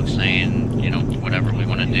Watchdog's saying, you know, whatever we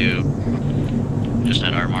want to do, just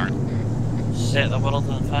at our mark. Set the world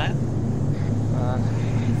on fire?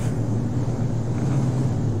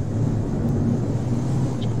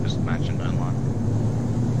 Just match and online.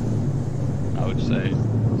 I would say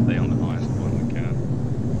stay on the highest point we can.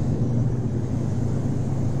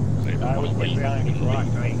 I would get behind the rock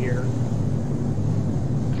right here.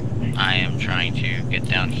 I am trying to get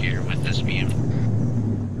down here with this beam.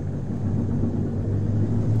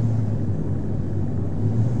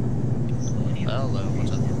 Hello,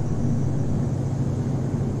 what's up?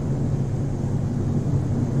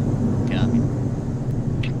 Copy.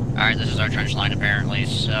 Alright, this is our trench line apparently,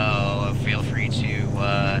 so feel free to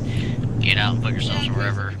get out and put yourselves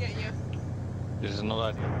wherever. This is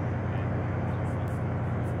not ideal.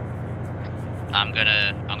 I'm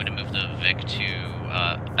gonna move the Vic to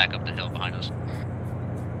back up the hill behind us.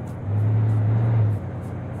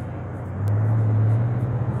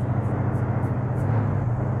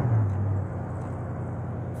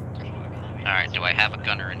 Alright, do I have a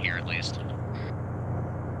gunner in here at least?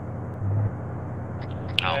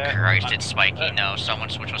 Oh Christ, it's Spiky. No, someone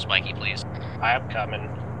switch with Spiky, please. I'm coming.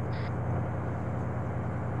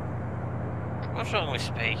 What's wrong with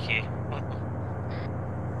Spiky?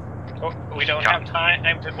 Oh, we don't have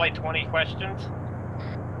time to play 20 questions.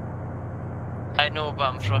 I know, but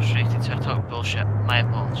I'm frustrated, so I talk bullshit. My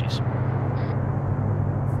apologies.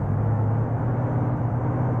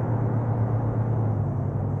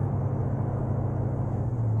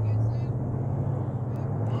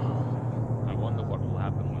 I wonder what will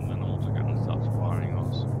happen when the Autogun starts firing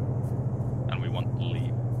us, and we want to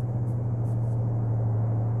leave.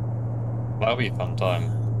 That'll be a fun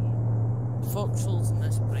time. Foxholes in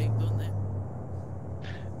this break, don't they?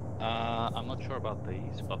 I'm not sure about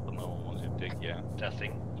these, but the normal ones you dig, yeah.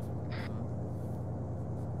 Testing.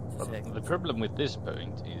 But the problem with this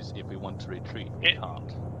point is if we want to retreat, we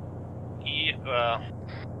can't. Yeah,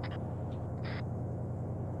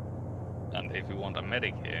 And if we want a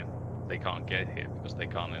medic here, they can't get here because they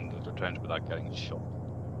can't enter the trench without getting shot.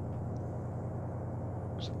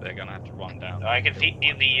 So they're gonna have to run down. I can see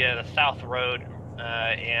the south road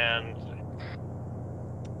and.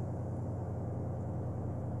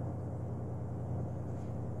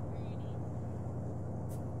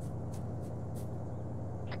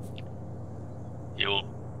 You'll...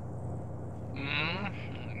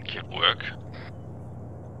 could work.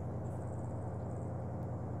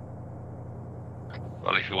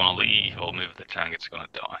 Well, if you want to leave or move the tank, it's gonna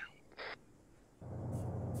die.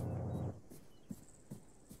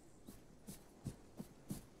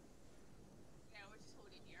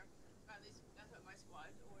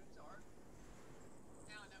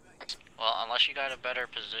 Well, unless you got a better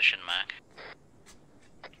position, Mac.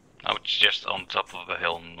 I would just on top of the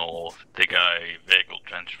hill north, dig a vehicle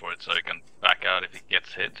trench for it so it can back out if it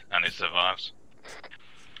gets hit and it survives.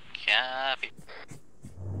 Copy.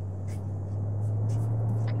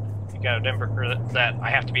 You got a number that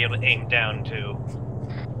I have to be able to aim down to.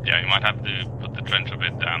 Yeah, you might have to put the trench a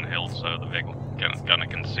bit downhill so the vehicle gunner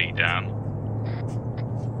can see down.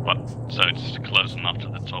 But so it's close enough to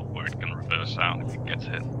the top where it can reverse out if it gets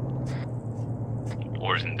hit.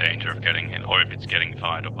 Or is in danger of getting hit, or if it's getting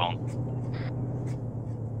fired upon.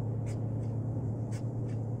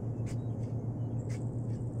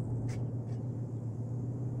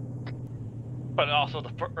 But also the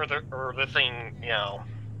further the thing, you know,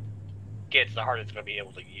 gets, the harder it's going to be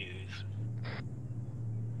able to use.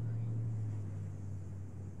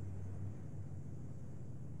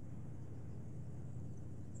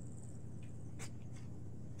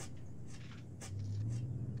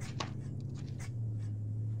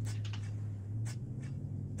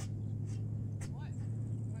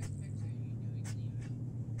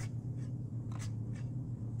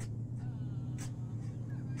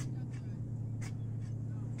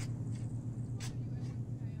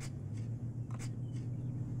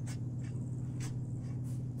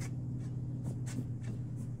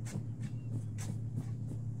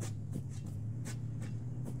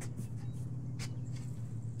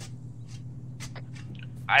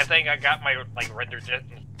 I think I got my rendered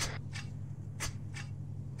distance.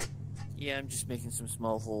 Yeah, I'm just making some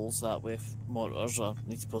small holes that way if mortars or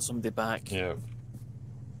need to pull somebody back. Yeah.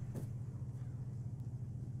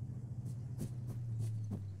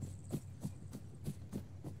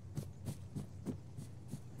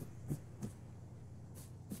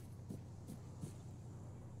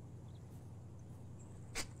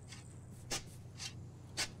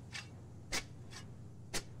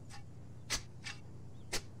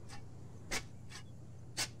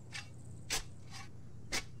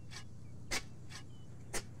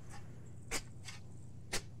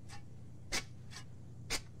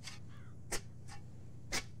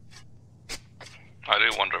 I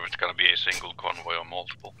do wonder if it's going to be a single convoy or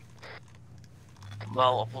multiple.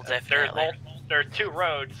 Multiple, definitely. There's two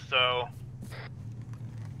roads, so...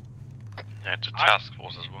 Yeah, it's a task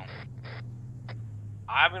force as well.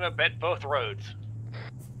 I'm going to bet both roads.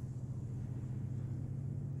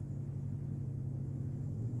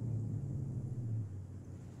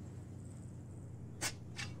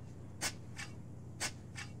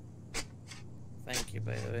 Thank you,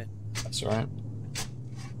 by the way. That's alright.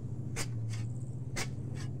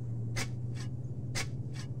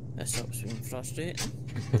 That stops being frustrating.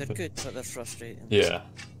 They're good, but they're frustrating. Yeah.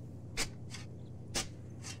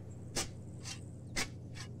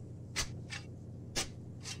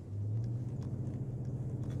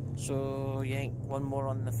 So, yank one more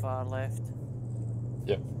on the far left.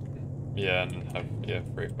 Yep. Yeah, and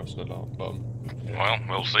have three across the bottom. Well,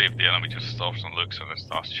 we'll see if the enemy just stops and looks and then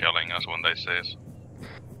starts shelling us when they see us.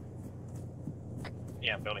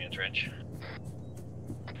 Yeah, I'm building a trench.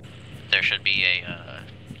 There should be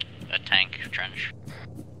a tank trench.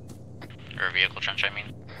 Or a vehicle trench, I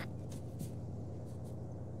mean.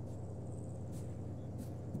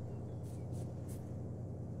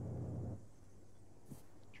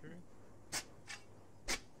 True.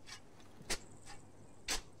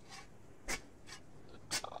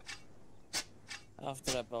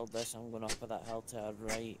 build this, I'm going up at that hill to our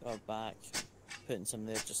right or back, putting some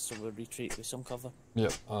there just so we retreat with some cover.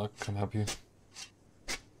 Yep, I'll come help you.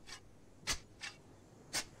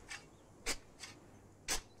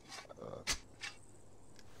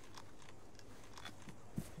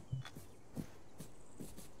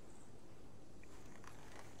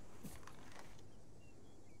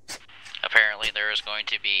 Apparently there is going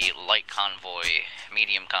to be light convoy,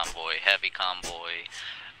 medium convoy, heavy convoy,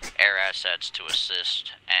 air assets to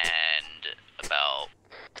assist, and about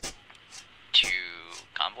 2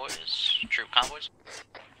 convoys, troop convoys.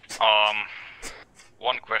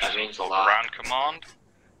 One question for ground command.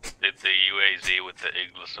 Did the UAZ with the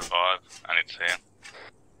Eagle survive? And it's here.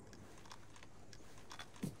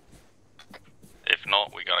 If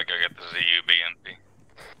not, we gotta go get the ZU BMP.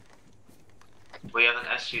 We have an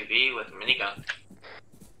SUV with a minigun.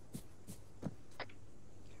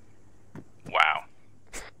 Wow.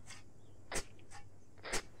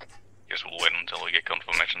 Guess we'll wait until we get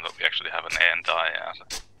confirmation that we actually have an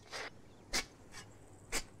anti-asset.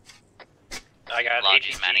 I got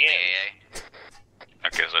Lodging manning the AA.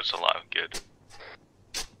 Okay, so it's alive. Good.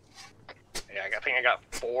 Yeah, I think I got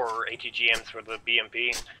 4 ATGMs for the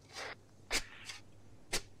BMP.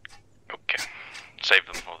 Okay. Save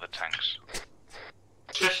them for the tanks.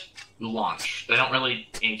 Just launch. They don't really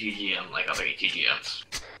ATGM like other ATGMs.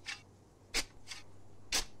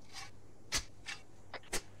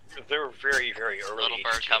 They're very, very early. Little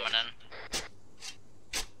bird coming in.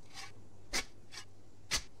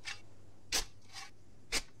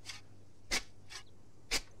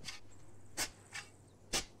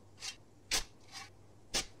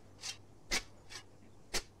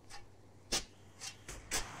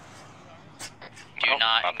 Do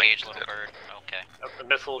not engage little bird. Okay. The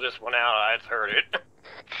missile just went out. I just heard it.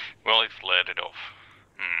 Well, he flared it off.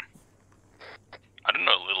 I don't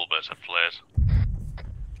know, a little bit of flares.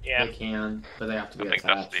 Yeah. They can, but they have to be I think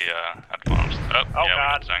attached. that's the advanced. Oh, Oh, yeah,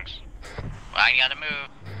 God. we got tanks. I gotta move.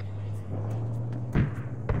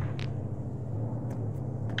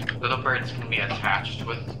 Little birds can be attached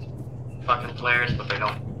with fucking flares, but they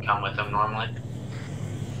don't come with them normally.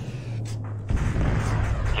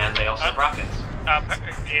 And they also have rockets.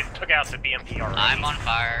 It took out the BMP already. I'm on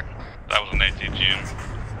fire. That was an ATGM.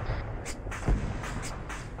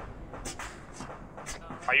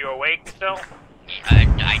 Are you awake still?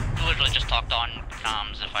 I literally just talked on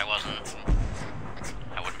comms. If I wasn't,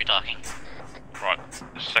 I wouldn't be talking. Right,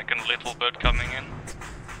 second little bird coming in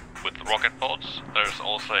with rocket pods. There's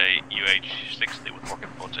also a UH-60 with rocket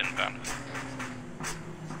pods inbound.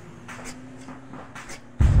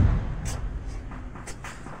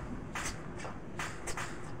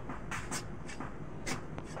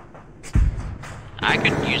 I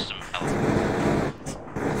could use some help.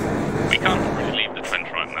 We can't really leave the trench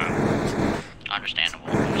right now. Understandable.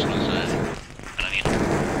 I'm just gonna say, but I need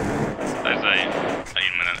help. There's a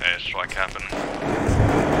imminent airstrike happening.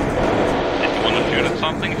 If you want to shoot at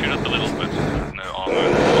something, shoot at the little bit. No armor.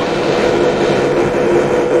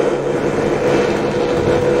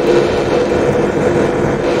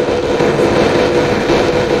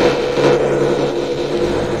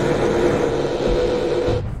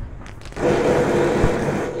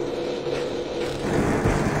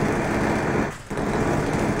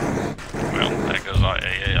 Well, there goes our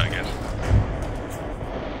AA, I guess.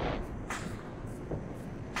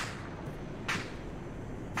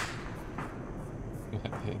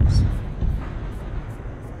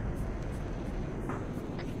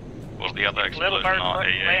 Was the other Little explosion bird our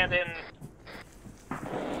AA? landing.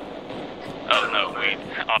 Oh no,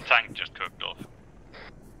 our tank just cooked off.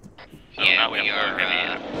 So Yeah, now we have are no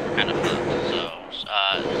heavy. kind of fucked. So,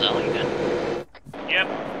 Zelly good. Yep.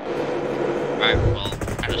 Alright, well,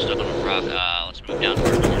 kind of stuck on a rock. Let's move down to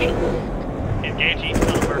our position. Engaging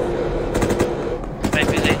little bird.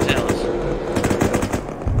 Maybe they tell us.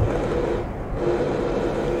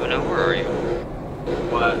 Oh no, where are you?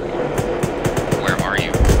 What? Where are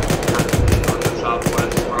you? On the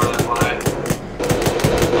southwest, farther line.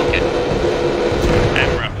 Okay.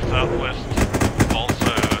 MRAP southwest.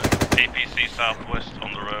 Also APC southwest on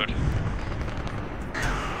the road.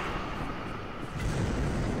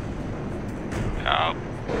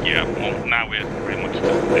 Yeah, well, now we're pretty much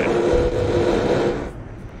just dead.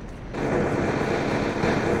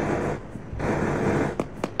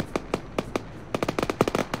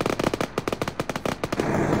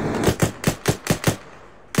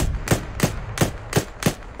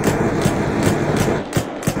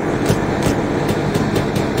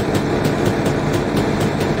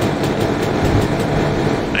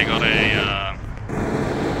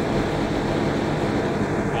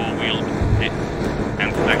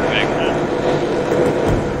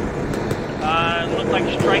 like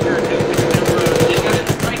Striker to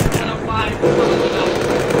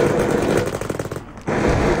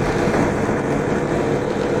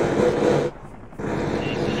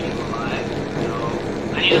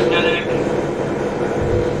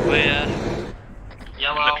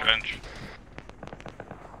Yellow.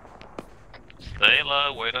 Stay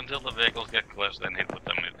low, wait until the vehicles get close, then hit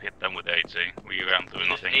them with AT. We ran through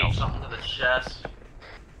nothing else. Something to the chest.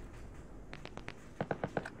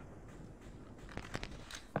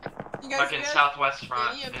 Fucking southwest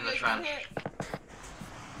front in the trench.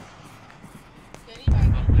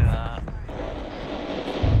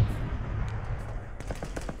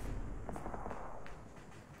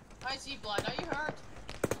 I see blood. Are you hurt?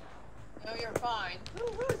 No, you're fine.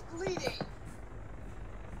 Who's bleeding?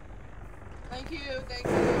 Thank you, thank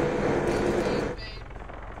you.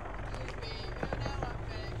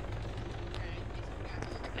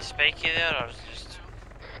 Is Spiky there or is it just...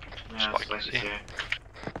 Yeah, Spiky's here.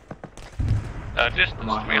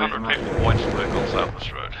 Distance 350 points vehicle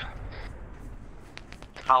southwest road.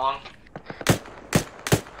 How long?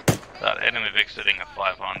 That enemy Vic sitting at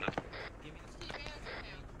 500.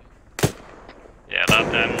 Yeah, that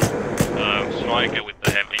striker with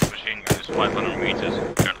the heavy machine gun is 500 meters,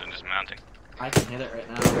 currently dismounting. I can hit it right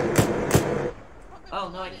now. Oh,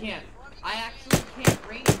 no, I can't. I actually can't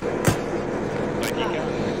range. Wait, you can.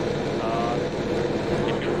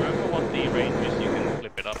 If you remember what the range is, you can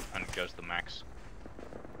flip it up and it goes to max.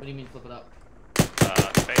 What do you mean flip it up?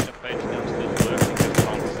 Page down still works because you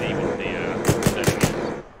can't see what the setting is.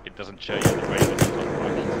 It doesn't show you the range at the top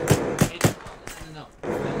right. No.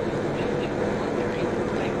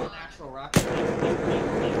 Like an actual rocket.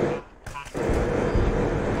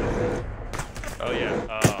 Oh yeah,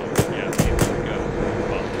 yeah, it goes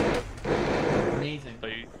fast. Amazing. So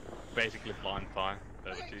you basically blind fire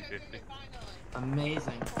over 250.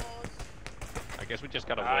 Amazing. I guess we just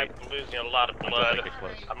gotta I'm wait. losing a lot of blood.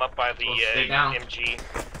 I'm up by the MG.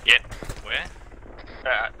 Yep. Where?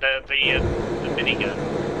 The minigun.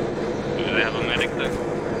 Do they have a medic there?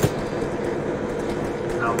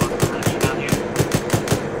 No, what's the medic down here?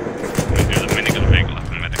 We do the minigun vehicle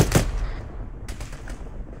have a medic.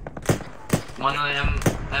 One of them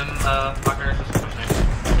fuckers is pushing.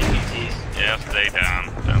 P.M.Cs. Yeah, stay down.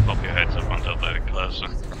 Don't pop your heads up until they're closer.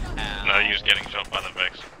 No use getting shot by the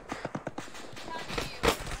Vex.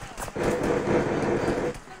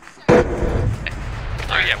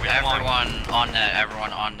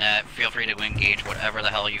 Everyone on net, feel free to engage whatever the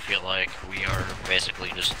hell you feel like. We are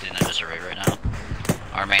basically just in a disarray right now.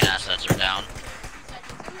 Our main assets are down.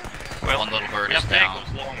 Well, one little bird we is have down.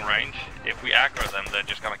 vehicles long range. If we aggro them, they're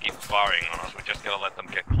just gonna keep firing on us. We just gotta let them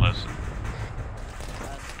get closer.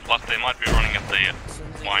 Plus, they might be running at the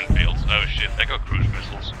minefields. Oh shit, they got cruise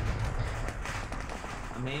missiles.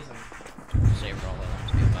 Amazing. Save for all the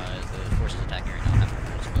ones to be advised. The forces attacking right now have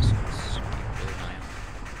cruise missiles. Really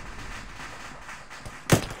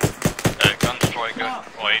Gun striker,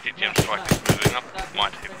 or ATGM striker moving up,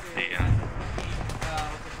 might hit the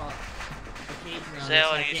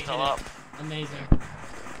Zell, are you still up? Amazing.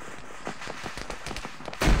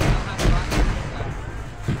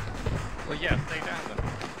 Well, yeah, stay down then.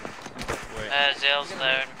 Wait. Zell's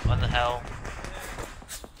down. What the hell?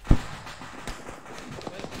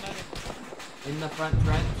 In the front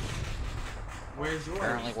trench. Where's yours?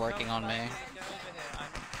 Currently working on me.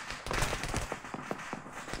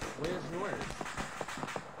 Where's yours?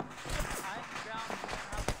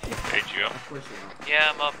 Page you up. Of course you are.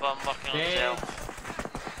 Yeah, I'm up. I'm working on Zell.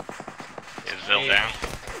 Is Zell down?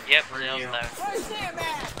 Yep, Zell's down.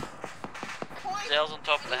 Zell's on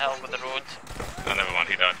top of the hill with the road. Oh, never mind,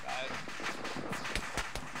 he died.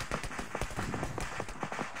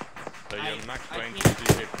 So your max range is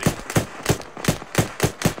 250.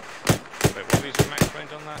 Wait, what is your max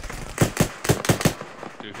range on that?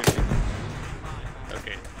 250?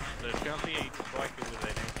 Okay, there's currently a striker with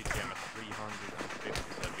an ATGM at 350,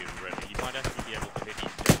 so be ready. You might actually be able to hit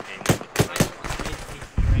each game with the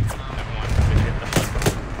never mind, just hit the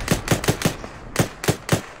button.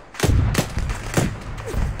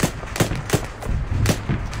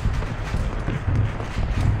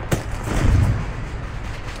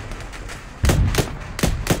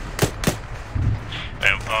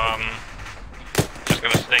 Just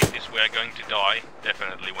gonna state this, we are going to die,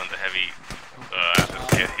 definitely, when the heavy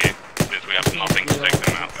assets get here, since we have nothing to take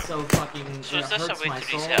them out with. So fucking. So is this a way to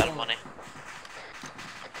reset money?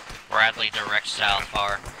 Bradley, direct south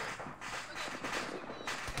far.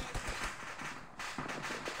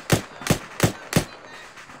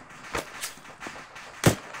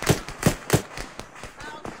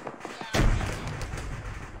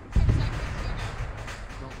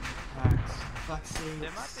 Fuck's sake.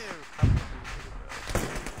 There might be a couple of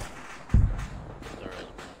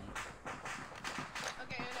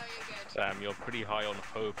Okay, no, you're good. Sam, you're pretty high on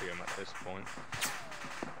opium at this point.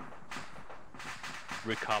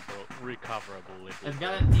 Recoverable little. I've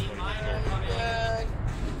got a D-minor coming.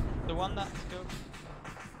 the one that's go.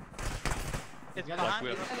 It's like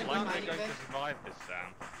we're going to survive this,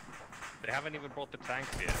 Sam. They haven't even brought the tanks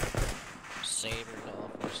yet. Sabers all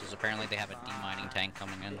forces. Apparently they have a demining tank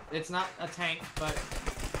coming in. It's not a tank, but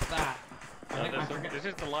that. This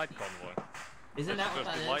is the light convoy. Isn't that what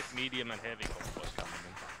that is? Light, medium, and heavy convoys coming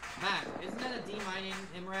in. Matt, isn't that a demining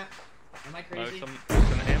MRAP? Am I crazy? No,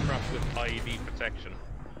 it's an MRAP with IED protection.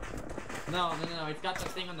 No, it's got the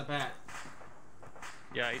thing on the back.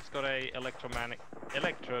 Yeah, it's got a electro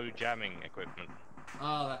jamming equipment.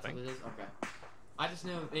 Oh, that's what it is? Okay. I just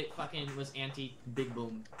knew it fucking was anti-big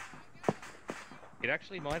boom. It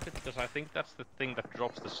actually might be, because I think that's the thing that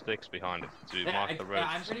drops the sticks behind it to mark the road. Yeah,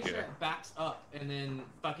 I'm pretty sure it backs up and then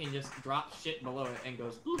fucking just drops shit below it and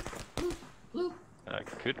goes bloop, bloop, bloop.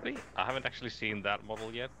 Could be. I haven't actually seen that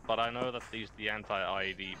model yet, but I know that there's the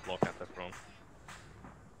anti-IED block at the front.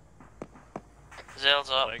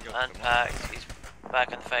 Zell's up and packed. He's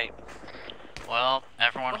back in the fight. Well,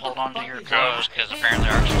 everyone hold on to your clothes, because apparently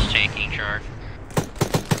Archer's taking charge.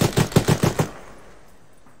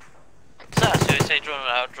 Is that a suicide drone or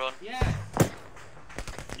an out drone? Yeah.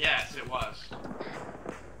 Yes, it was.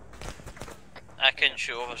 I couldn't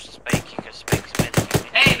show over Spikey because Spike's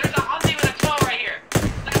meditating. Hey, there's a Humvee with a tow right here!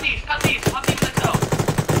 Cut these! Humvee with a tow!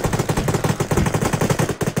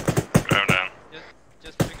 Go down.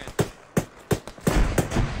 Just bring it.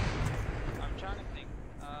 I'm trying to think.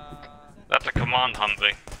 That's a command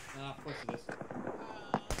Humvee. Of course it is.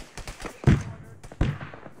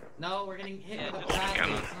 No, we're getting hit with a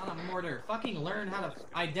Bradley. It's not a mortar. Fucking learn how to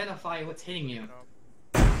identify what's hitting you.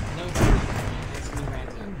 No, it's me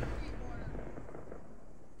random.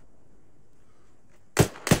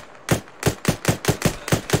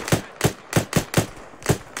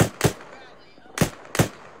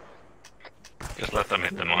 Just let them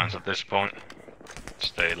hit the mines at this point.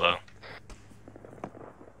 Stay low.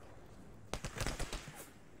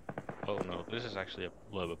 Oh no, this is actually a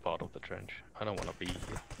lower part of the trench. I don't want to be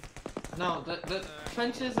here. No, the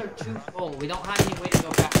trenches are too full. We don't have any way to go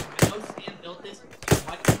back. I know Stan built this.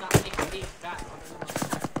 Why did you not take a way back?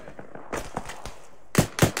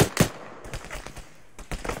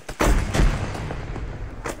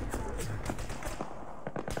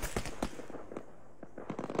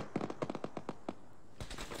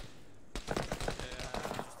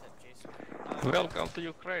 Welcome to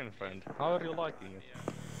Ukraine, friend. How are you liking it?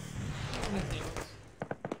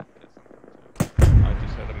 I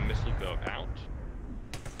just had a missile go out.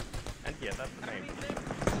 And yeah, that's the main thing.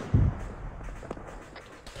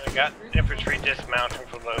 I got infantry dismounting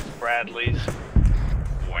from those Bradleys.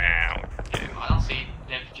 Wow. Okay. I don't see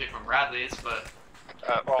infantry from Bradleys, but...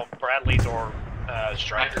 well, Bradleys or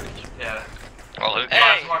Strikers. Yeah. Well,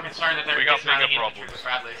 I was more concerned that they're we got dismounting bigger infantry problems. with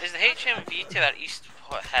Bradleys. Is the HMV to that east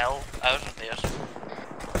hell out of there?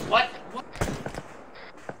 What?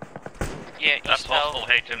 Yeah, that's east hell. hostile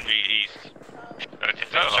HMG east.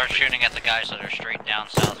 Start shooting at the guys that are straight down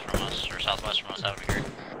south from us, or southwest from us, that would be great.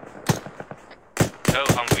 No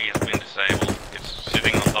Humvee has been disabled. It's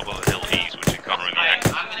sitting on top of the hill east, which you can't really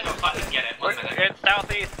access. I'm gonna go fucking get it. 1 minute. It's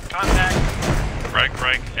southeast, contact.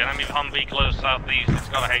 Break. Enemy Humvee close southeast. It's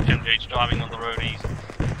got a HMG. It's driving on the road east.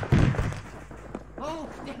 Oh,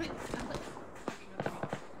 damn it!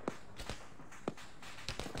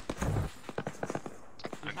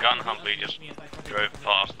 A gun Humvee just drove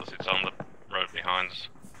past us. It's on the road behind us.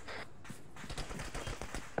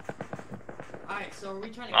 Alright, so are we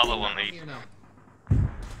trying to Another kill one that east. or no?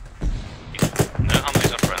 No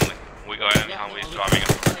Humvees are friendly. We got enemy Humvees driving up.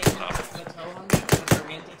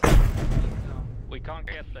 We can't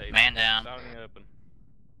get there. Man down. It's out in the open.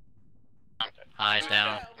 High's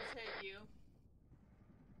down.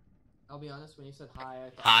 I'll be honest, when you said high, I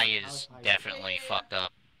thought High I is was definitely fucked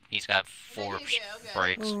up. He's got 4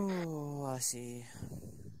 brakes. Oh, I see.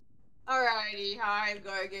 Alrighty, I'm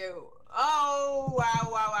going to. Oh,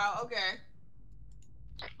 wow, okay.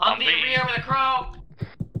 Humvee rear with a crow!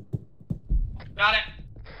 Got it.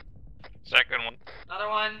 Second one. Another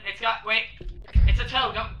one. It's got. Wait. It's a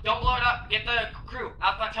tow. Don't blow it up. Get the crew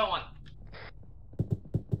out that tow one.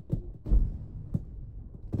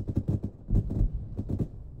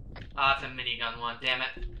 Ah, it's a minigun one. Damn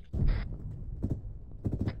it.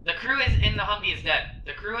 The crew is in the Humvee is dead.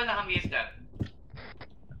 The crew in the Humvee is dead.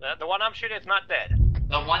 The one I'm shooting is not dead.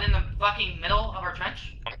 The one in the fucking middle of our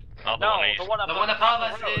trench? Not No, the one east. the one above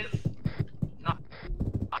us is. No.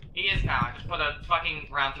 He is now. I just put a fucking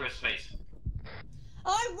round through his face.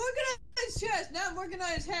 I'm working on his chest, now I'm working on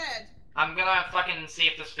his head. I'm gonna fucking see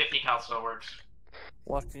if this 50 cal still works.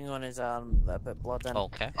 Working on his arm, a bit blood in.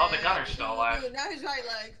 Okay. Oh, the gunner's still alive. Now his right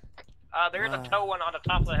leg. There's a tow one on the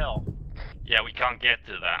top of the hill. Yeah, we can't get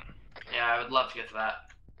to that. Yeah, I would love to get to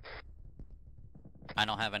that. I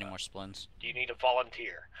don't have any more splints. Do you need a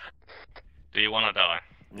volunteer? Do you want to die?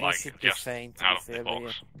 You Like, should be just fine, to out be of the fair with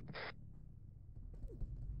box.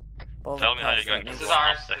 All Tell the me how you're parts going that to need- is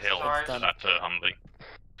ours. up the This is hill ours. to that Humvee.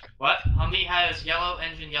 What? Humvee has yellow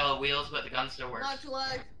engine, yellow wheels, but the gun still works. Not your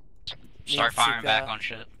leg. Start firing back on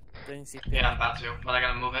shit. Doing CPR. Yeah, I'm about to, but I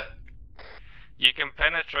gotta move it. You can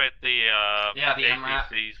penetrate the Yeah, the MRAP.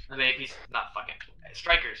 APCs. The APCs, not fucking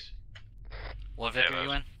strikers. What Vic are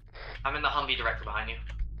you in? I'm in the Humvee directly behind you.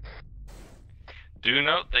 Do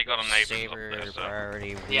note they got a neighbor Saber up there, so.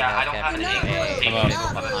 priority. Yeah, I don't have an AA.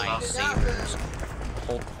 AA. Behind Sabers.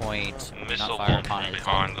 Hold point. Missile Not fire upon launch it.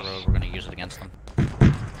 behind The us. road. We're gonna use it against them.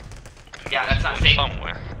 Yeah, that's not safe.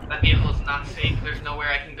 Somewhere. That vehicle is not safe. There's nowhere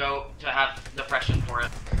I can go to have depression for it.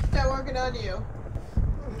 They're working on you.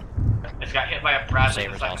 It's got hit by a Bradley.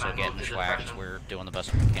 Saber's the second also I getting moved to schwacked. depression. We're doing the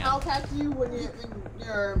best we can. I'll catch you when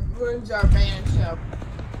your wounds are vanished up.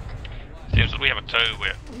 Seems that we have a tow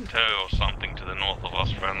or something to the north of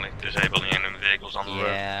us, friendly, disabling enemy vehicles on the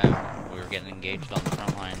road. Yeah, we were getting engaged on the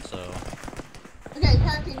front line, so. Okay,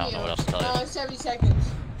 catching I don't you. know what else to tell you. 70 seconds.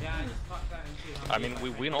 Yeah, I just fucked that into I mean, we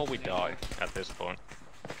win or we die at this point.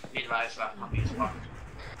 Be advised that Humvee is fucked.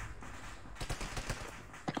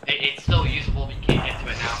 It's still usable, but you can't get to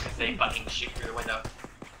it now because they fucking shoot through the window.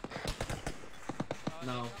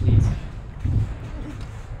 No, please.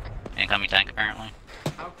 Incoming tank, apparently.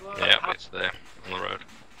 How close? Yeah, it's there, on the road.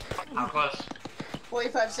 How close?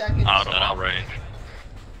 45 seconds. Out of our range.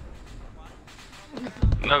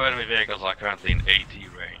 No enemy vehicles are currently in 80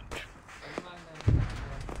 range.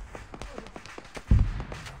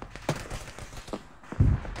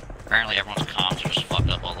 Apparently everyone's comms are just fucked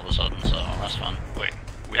up all of a sudden, so that's fun. Wait,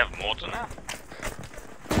 we have mortar now?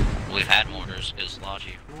 We've had mortars, because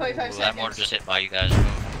Logi. 45 That seconds. mortar just hit by you guys.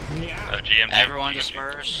 GMG. Everyone GMG.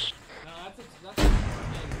 disperse. No, that's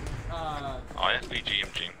a IFB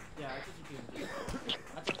GMG. yeah, that's a GMG.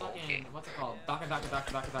 That's a fucking, what's it called? Docker.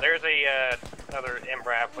 There's a another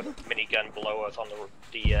MRAP with a minigun below us on the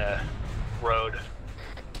road.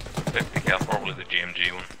 50 cal, probably the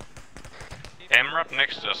GMG one. MRAP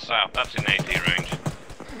next to us south, that's in 80 range.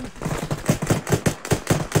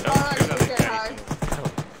 Hi.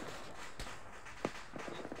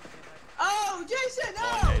 Oh, Jason, no!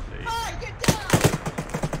 Hi, get down!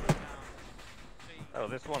 Oh,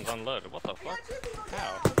 this one's unloaded. What the fuck?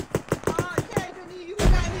 How? Oh, Jason, you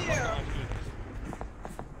got here!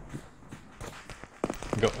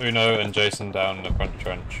 We got Uno and Jason down in the front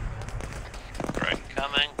trench. Great.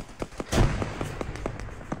 Coming.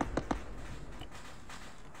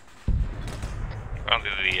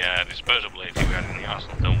 Apparently the disposable AT we had in the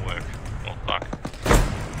arsenal don't work. Oh fuck.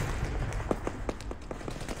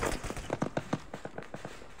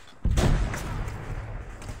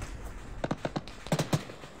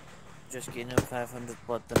 Just getting him 500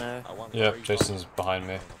 blood to now. Yeah, Jason's behind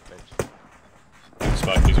me.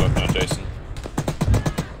 Smokey's working on Jason.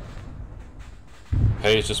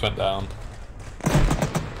 Hayes just went down.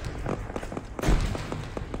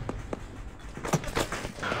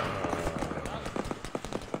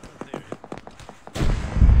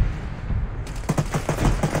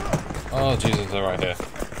 Oh Jesus, they're right here.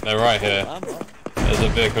 They're right here. There's a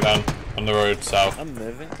vehicle down on the road south. I'm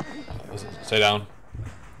moving. Stay down.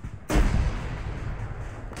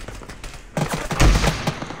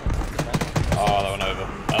 Oh, that went over.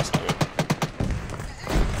 That's not good.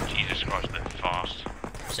 Jesus Christ, they're fast.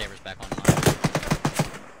 Saber's back online.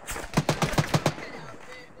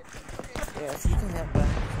 Yeah, if you can help back.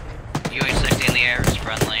 UA-60 in the air is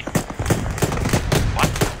friendly.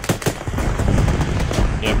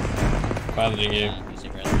 Yep. Bandaging you. Easy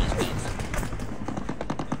red on his guns.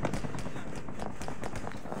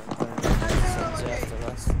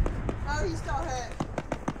 Oh, he's still hit.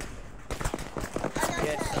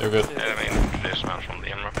 You're good. Yeah, I mean, this man from the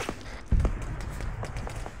MRAP.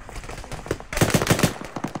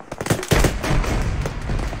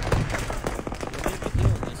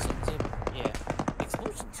 Yeah,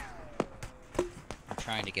 explosions. I'm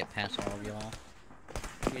trying to get past all of y'all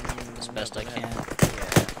as best I can.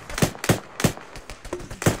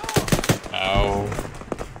 Ow.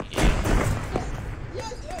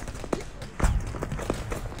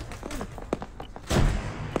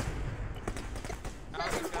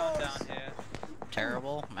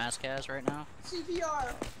 Terrible. Mask has right now.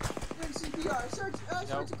 CPR. doing CPR.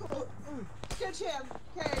 Search the cool. Catch him.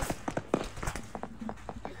 Okay.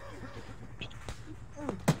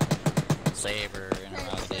 Saber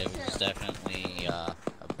interrogative. It's definitely a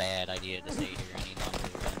bad idea to stay here any longer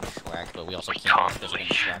than Schwack, but we also can't because we're going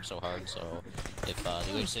to Schwack so hard, so if the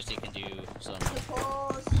UH-60 can do some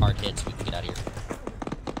hard hits, we can get out of here.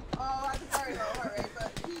 Oh, I have a very low heart rate,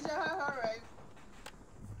 but he's a high heart rate.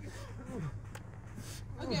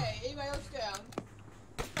 Okay, anybody else down?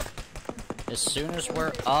 As soon as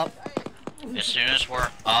we're up,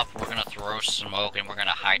 we're gonna throw smoke and we're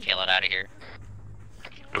gonna hightail it out of here.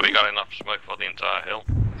 Do we got enough smoke for the entire hill?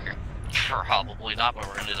 Probably not, but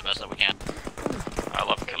we're gonna do the best that we can. I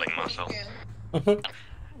love killing myself.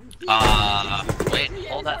 Wait,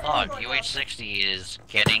 hold that thought. UH-60 is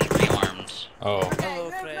getting rearmed. Oh.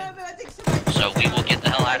 So we will get the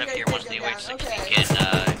hell out of here once the UH-60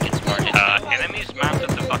 gets started. Enemies mounted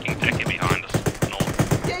the fucking decky behind us.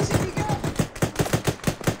 Jason, you go!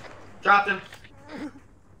 Dropped him.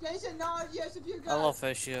 Jason, no, yes, if you go. I love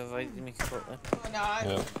how she avoided me completely. Oh, no,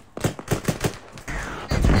 Yeah.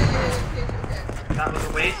 That was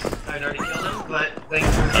a waste. I'd already killed him, but thanks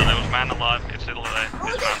for... There was man alive. It's still there. It's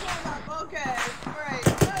man. Okay, great.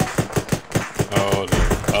 Oh, dear.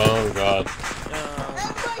 Oh, God.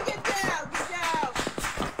 Everybody get down,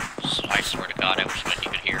 So I swear to God, I wish that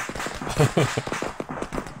you could hear.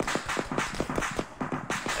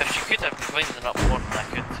 If she could have been winding up one, I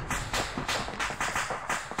could.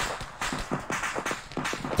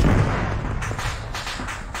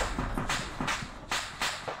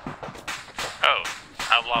 Oh,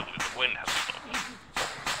 how lovely the wind has stopped.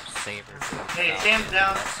 Saber. Hey, Sam's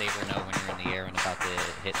down. Let Saber know when you're in the air and about to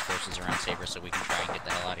hit forces around Saber so we can try and get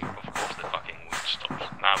the hell out of here. Of course the fucking wind stops.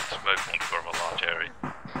 Now the smoke won't cover a large area.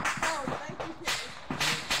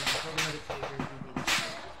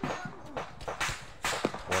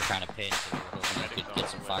 We're kind of pinned, so we were hoping we could get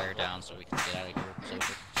some fire down so we can get out of here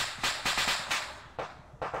safely.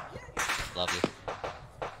 Love you.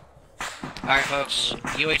 Alright folks,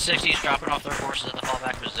 UH-60 is dropping off their forces at the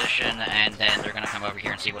fallback position, and then they're going to come over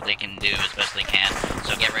here and see what they can do as best they can.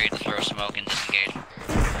 So get ready to throw smoke and disengage.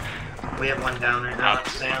 We have one down right now,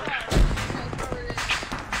 that's Sam.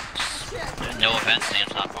 No offense,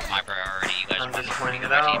 Sam's not my priority. You guys I'm are just pointing it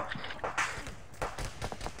my team. out.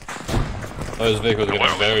 Those vehicles are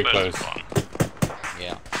getting very close.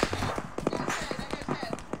 Yeah.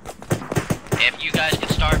 If you guys can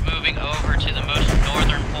start moving over to the most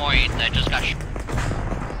northern point that just got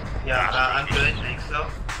Yeah, I'm good, thanks though.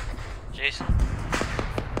 Jason.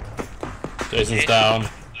 Jason's down.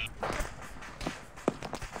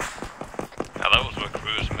 Now those were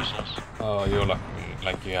cruise missiles. Oh, you're like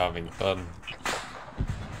you're having fun.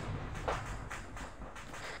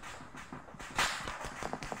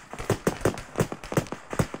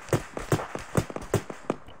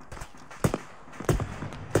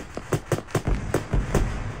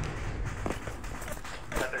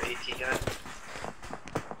 Another AT gun.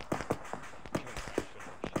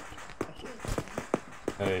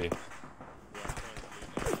 Hey.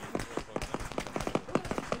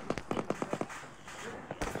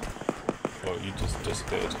 Oh, you just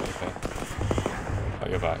disappeared. Okay. Oh,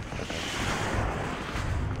 you're back. Okay.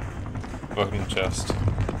 Welcome chest.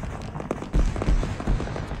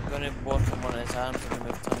 I'm gonna walk him on his arms and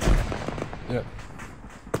move to him. Yep.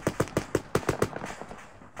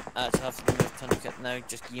 That's have to move tourniquet now,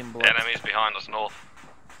 just game block. Enemies behind us north.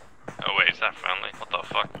 Oh wait, is that friendly? What the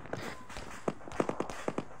fuck?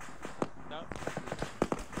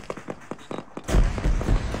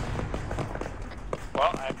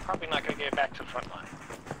 Well, I'm probably not going to get back to the front line.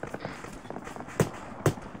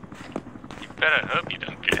 You better hope you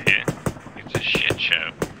don't get here. It's a shit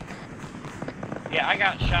show. Yeah, I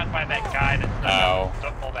got shot by that guy that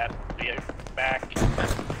took all that back.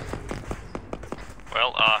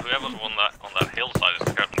 Well, whoever's on that hillside is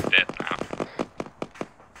currently dead now.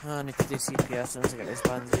 Oh, I need to do CPR as soon as I get these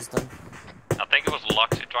bandages done. I think it was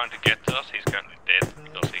Luxy trying to get to us. He's currently dead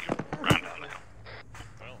because he ran down the hill.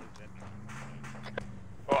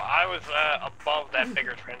 Well, I was above that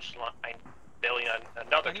bigger trench line, building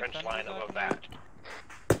another trench line above that.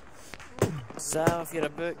 So, if you're a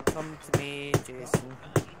book, come to me, Jason.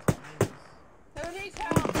 Who needs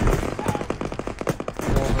help?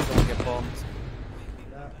 Oh, we're gonna get bombed.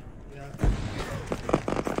 Yeah.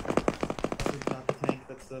 It's not the tank,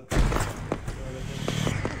 that's the...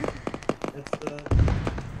 It's the...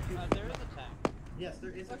 There is a tank. Yes,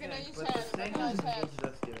 there is a Look at tank, his but head, the tank look at his doesn't head. engage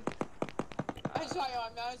us yet. I saw you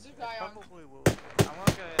on, I saw you on. Probably will. I want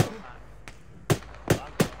to go ahead and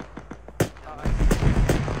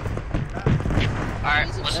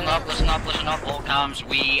Alright, listen up, listen up, listen up, all comms.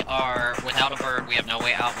 We are without a bird, we have no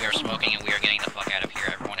way out, we are smoking, and we are getting the fuck out of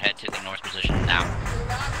here. Everyone head to the north position now.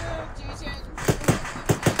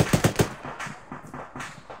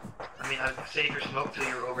 I mean, I've saved your smoke till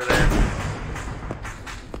you're over there.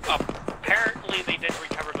 Apparently they did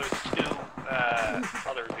recover those two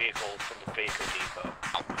other vehicles from the Baker Depot.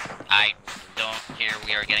 I don't care,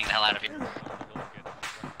 we are getting the hell out of here.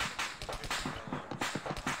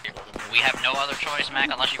 We have no other choice,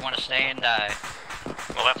 Mac, unless you want to stay and die.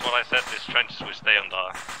 Well, that's what I said, these trenches we stay and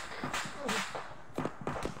die.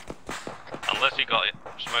 Unless you got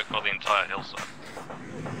smoke for the entire hillside.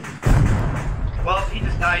 Well, he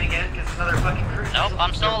just died again because another fucking crew. Nope,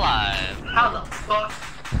 I'm still alive. How the fuck?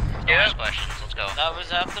 Yeah. Questions, let's go. That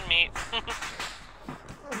was after me.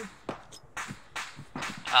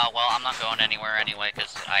 Oh, well, I'm not going anywhere anyway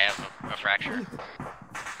because I have a fracture.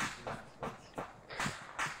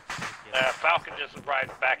 Falcon just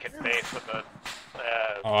arrived back at base with a.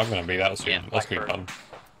 Oh, I'm gonna be that soon. Yeah, That's gonna be fun.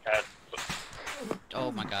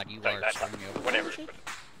 Oh my god, you are screwing me over. Whatever.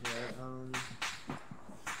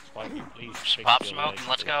 Spikey, please. Pop smoke and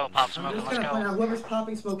let's go. Pop smoke and let's go. Find out whoever's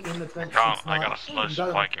popping smoke in the trench. I got a slow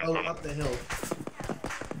spike in front up the hill.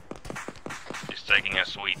 He's taking a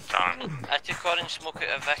sweet time. I took orange smoke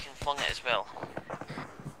out of Vic and flung it as well.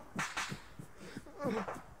 So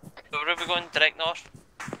where are we going? Direct north?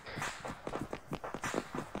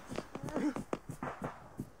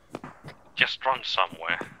 Just run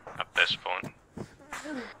somewhere at this point.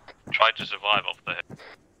 Try to survive off the hill.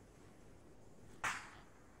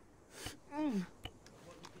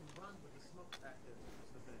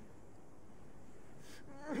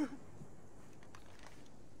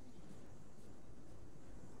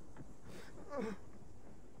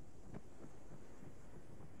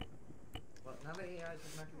 Well, how many guys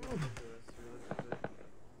is not going to be able to us,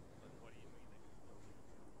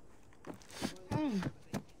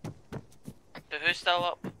 So who's still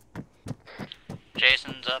up?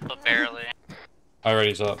 Jason's up, but barely.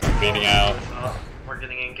 Alrighty's up, beating out. We're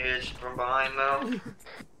getting engaged from behind though.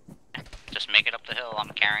 Just make it up the hill, I'm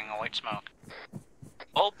carrying a white smoke.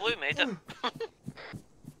 All blue made it.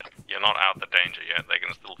 You're not out the danger yet, they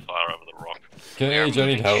can still fire over the rock. Gage, I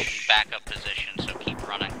need help. Backup position, so keep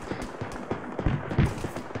running.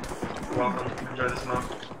 Welcome, enjoy the smoke.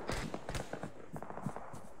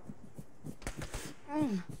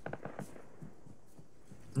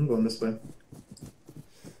 I'm going this way.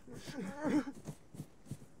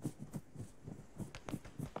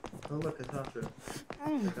 Oh look, Katasha.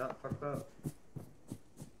 They got fucked up.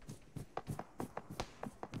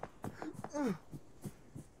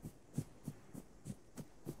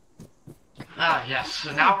 Ah, yes.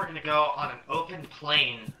 So now we're gonna go on an open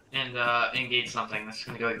plane and engage something. This is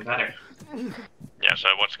gonna go even better. Yeah, so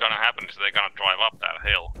what's gonna happen is they're gonna drive up that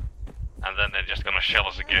hill, and then they're just gonna shell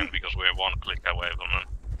us again because we're one click away from them.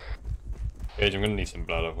 Gage, I'm gonna need some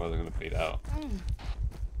blood, otherwise I'm gonna bleed out.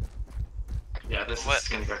 Yeah, this is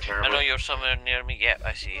gonna go terrible. I know you're somewhere near me. Yep,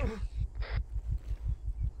 I see you.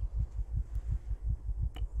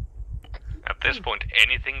 At this point,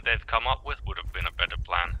 anything they've come up with would have been a better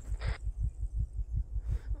plan.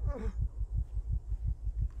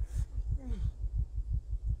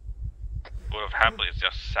 Would have happily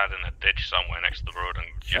just sat in a ditch somewhere next to the road and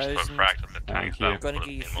just refracted the tanks. That I'm would gonna have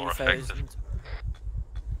give you been more effective. 3,000.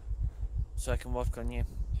 So I can work on you.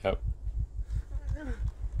 Yep.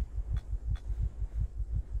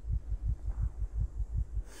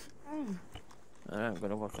 Alright, I'm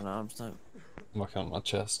gonna work on arms now. I'm working on my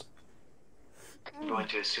chest. I'm going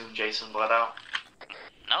to assume Jason bled out.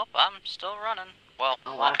 Nope, I'm still running. Well,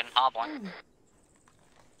 walking, hobbling.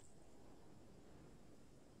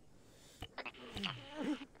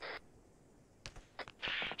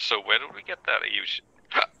 So where did we get that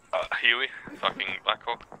Huey? Fucking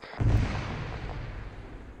Blackhawk?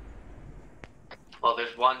 Well,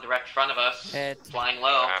 there's one direct front of us, flying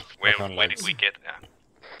low. Where did we get that?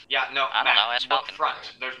 Yeah, no, I don't know, that's up Falcon.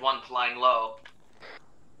 front. There's one flying low.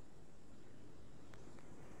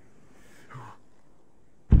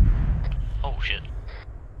 Oh shit.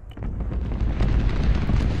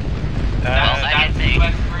 That's the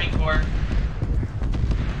US Marine Corps.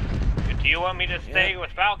 Do you want me to stay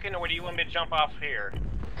with Falcon, or do you want me to jump off here?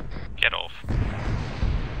 Get off.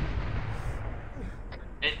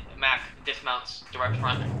 Mac dismounts direct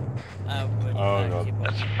front. Oh god.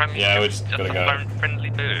 That's a friendly. Yeah, we just gotta go.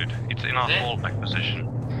 Friendly bird. It's in our fallback position.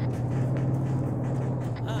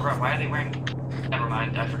 Bro, why are they wearing? Never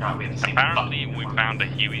mind. I forgot we have the same. Apparently, we found a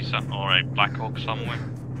Huey or a Blackhawk somewhere.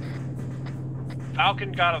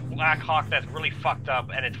 Falcon got a Blackhawk that's really fucked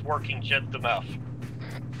up, and it's working just enough.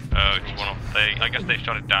 It's one of I guess they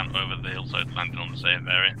shot it down over the hill, so it landed on the safe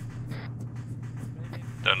area.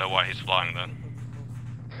 Don't know why he's flying then.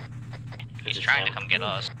 He's trying to come get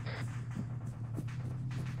us.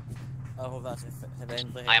 I hope that's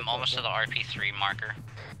eventually. I am almost to the RP3 marker.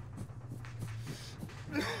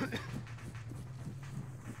 We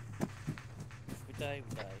die.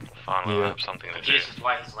 Finally, we have something to do. This is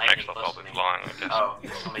why he's landing Extra close to public me. flying, I guess. Oh,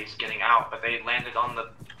 somebody's getting out, but they landed on the...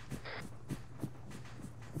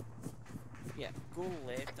 Yeah, go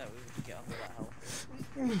left, that way we can get under that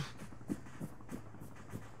hill.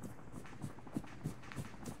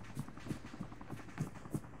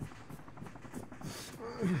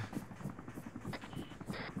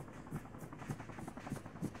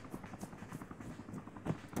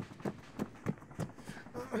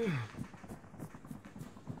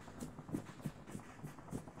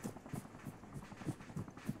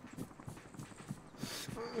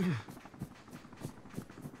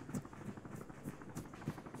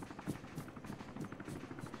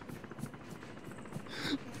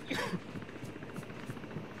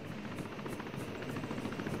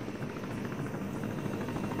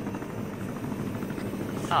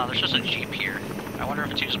 Oh, there's just a Jeep here. I wonder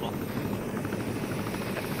if it's usable.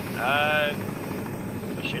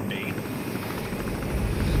 It should be.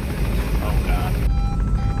 Oh god.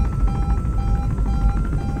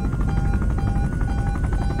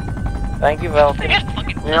 Thank you, Val. They got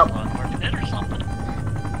fucking Tesla working it or something.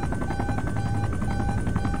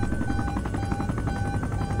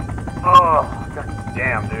 Oh, god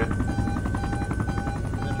damn, dude.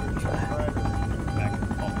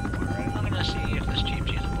 I'm gonna see if this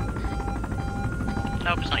Jeep's usable.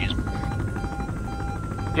 Nope, it's not usable.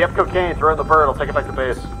 Yep, cocaine, throw in the bird, I'll take it back to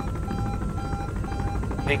base.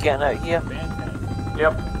 We getting out here?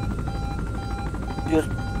 Yep. Good.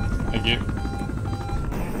 Thank you.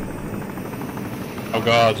 Oh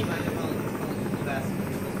god.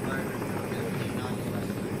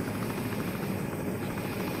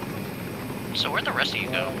 So where'd the rest of you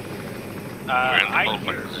go?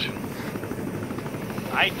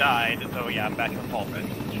 I died, so yeah, I'm back in the pulpit.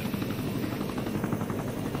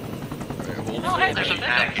 Oh, hey, there's a vet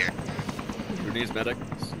out here. Who needs medic?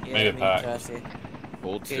 Made it back.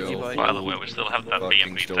 Hold still. By the way, we still have that Fucking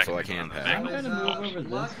B&B still so I can pack. I'm gonna move over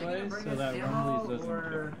this way so that Rumley's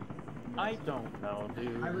doesn't kill. I don't know,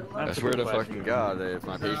 dude. I swear to fucking god, if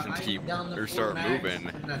my patients keep or start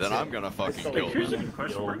moving, then I'm gonna fucking kill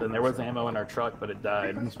them. And there was ammo in our truck, but it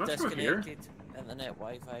died. Disconnected. Internet,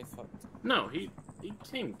 Wi-Fi, fucked. No, he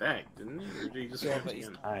came back, didn't he? Or did he just Yeah, come but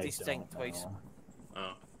again? he stinked twice.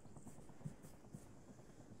 Oh.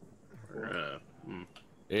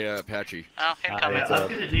 Yeah, Apache. Oh, incoming. I'm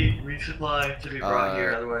gonna need resupply to be brought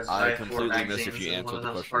here, otherwise I I have 4 completely missed if magazines you and one answered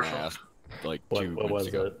of the those question I partial. asked like What 2 was minutes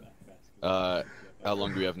ago. it? How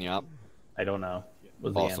long do we have in the op? I don't know.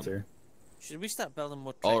 Was Awesome. the answer. Should we start building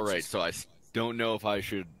more trenches? Alright, so I don't know if I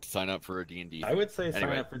should sign up for a D&D. I would say sign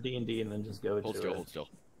Anyway. up for D&D and then just go Hold to still, it. hold still.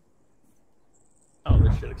 Oh,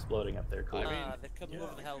 there's shit exploding up there. Cool. They're coming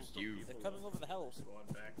over the hills. They're coming over the hills.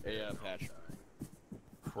 Hey, Patch.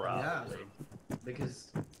 Probably. Yeah,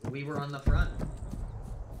 because we were on the front.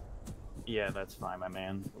 Yeah, that's fine, my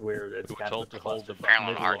man. It's kind of told to hold the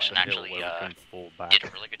Marilyn middle Arch of the hill actually where we can fall back. did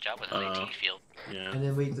a really good job with his AT field. Yeah. And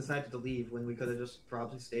then we decided to leave when we could have just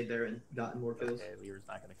probably stayed there and gotten more kills. Okay, leader's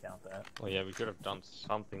not going to count that. Well, yeah, we could have done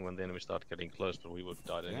something when the enemy started getting close, but we would have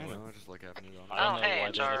died anyway. I just like having it on. I don't Oh, know hey, why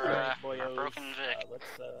it's they our, did our broken Vic.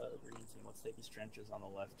 Let's take these trenches on the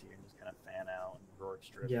left here and just kind of fan out and Rourke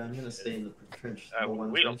strip. Yeah, I'm gonna stay in the trench. You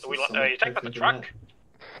talking about the truck?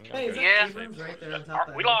 Hey, is that Yeah. Abrams right there on top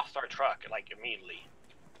of We that? lost our truck, like, immediately.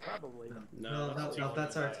 Probably. No,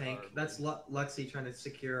 that's our tank. That's Lexi trying to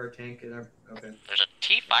secure our tank and our. Okay. There's a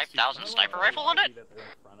T-5000 sniper rifle on it?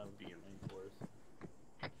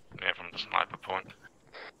 Yeah, from the sniper point.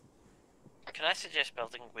 Can I suggest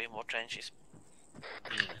building way more trenches?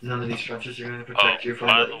 None of these trenches are going to protect you from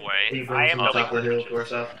by the the way, Abrams on top of the hill to our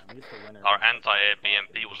south. Our anti-air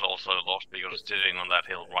BMP was also lost because it's sitting on that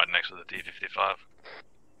hill right next to the T-55.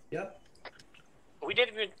 Yep. We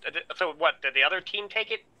didn't even. So what? Did the other team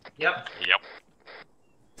take it? Yep. Yep.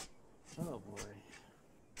 Oh boy.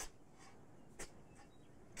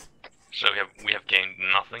 So we have gained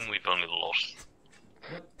nothing. We've only lost.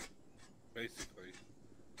 Basically.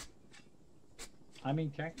 I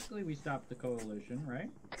mean, technically we stopped the coalition, right?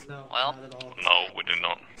 No, well, not at all. No, we did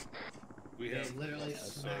not. We They have literally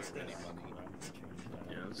smacked any us. money.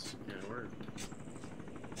 Yes. Yeah,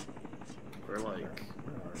 we're like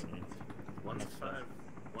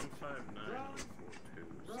 15942.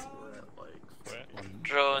 So we're at like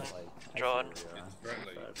Drone. Drone.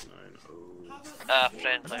 590.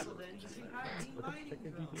 Friendly.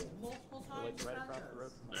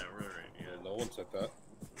 Yeah, right. Yeah, no one said that.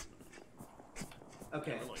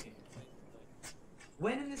 Okay.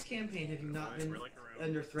 When in this campaign have you not been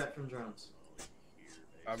under threat from drones?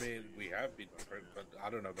 I mean, we have been, but I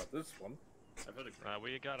don't know about this one.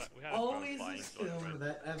 We had a always flying assume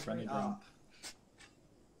that every op.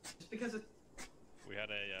 Just because it. We had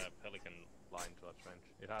a pelican flying to our trench.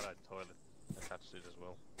 It had a toilet attached to it as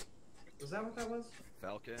well. Was that what that was?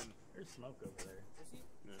 Falcon. There's smoke over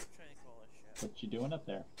there. What you doing up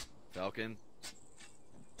there? Falcon.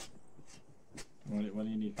 What do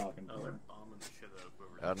you need Falcon for? They're bombing the shit out of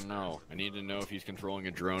whoever. I don't know. I need to know if he's controlling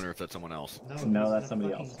a drone or if that's someone else. No, that's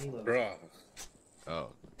somebody else. Bruh. Oh.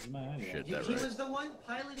 Shit, that He right. was the one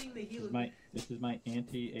piloting the helo. This is my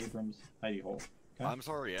anti-Abrams hidey hole. Okay? I'm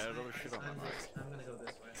sorry, I had other shit on my mind. I'm gonna go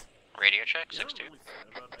this way. Radio check, 6-2.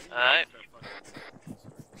 Alright.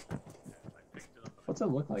 What's it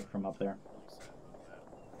look like from up there?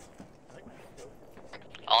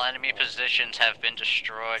 All enemy positions have been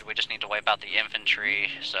destroyed. We just need to wipe out the infantry.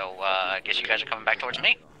 So I guess you guys are coming back towards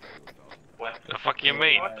me. What the fuck you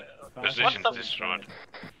mean? Positions What the- destroyed.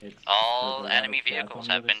 All enemy vehicles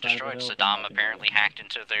have been destroyed. Saddam apparently hacked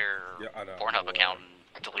into their Pornhub account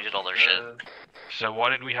and deleted all their shit. So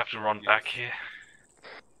why did we have to run back here?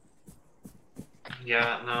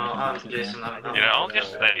 Yeah, no, Jason, I'll just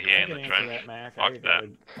stay here in the That, trench. Mac. Fuck that.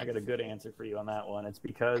 I got a good answer for you on that one. It's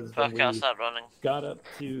because Fuck, when I'll we stop running. got up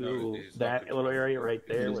to that little area right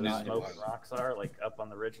there He's where the not smoke alive. and rocks are, like up on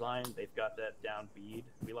the ridgeline, they've got that down bead.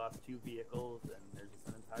 We lost 2 vehicles, and there's just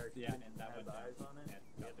an entire team that has eyes on it.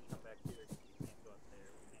 We had to come back here. We can't go up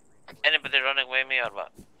there. Anybody running with me or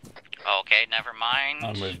what? Okay, never mind.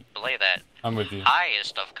 I'm with- Belay that. I'm with you.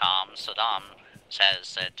 Highest of comms, Saddam has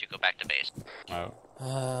said to go back to base.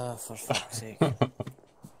 Oh. For fuck's sake.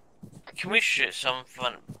 Can we shoot some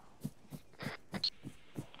fun?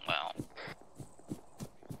 Well.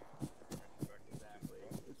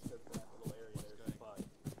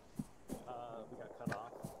 We got cut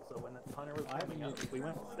off. So when the hunter was coming up, we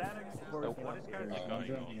went static. So what is currently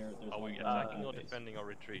going on? Are we attacking or defending or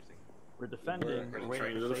retreating? We're defending. We're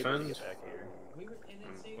trying to defend. Back here.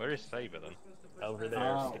 Where is Saber then? Over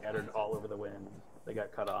there, scattered all over the wind. They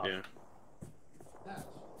got cut off. Yeah.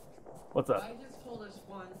 What's up? I just told us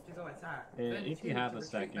one to go attack. If you have a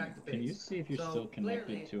second, can you see if you're still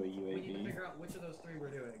connected to a We need to UAV? figure out which of those 3 we're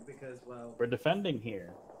doing because, well. We're defending here.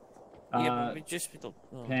 Yeah, but we just don't.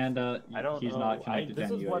 Panda, I don't he's know. not connected This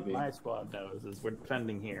to is UAV. what my squad knows, is we're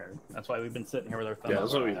defending here. That's why we've been sitting here with our thumbs Yeah,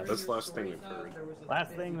 that's up. what we. That's the last thing we've heard.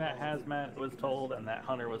 Last thing that Hazmat was told and that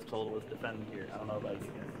Hunter was told was defend here. I don't know about you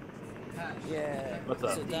guys. Yeah. What's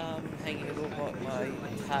up? Saddam hanging a robot by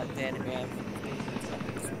attacked the enemy.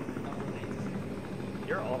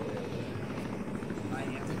 You're all the way over there. I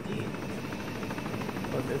am indeed.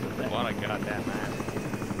 Look, there's a thing. What a goddamn man.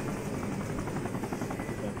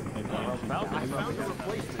 I found a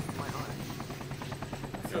replacement to my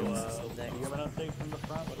eye. So, you have an update from the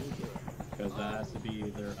front? What are we doing? Because that has to be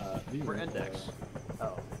either We're index.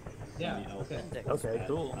 Oh. Yeah, okay. Okay,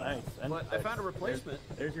 cool, nice. But I found a replacement.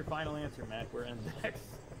 There's your final answer, Mac. We're index.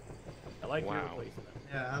 I like your replacement.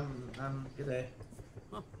 Yeah, I'm good day.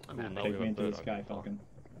 Huh, I'm Cool, happy. now Take we me have into a the third sky, Falcon.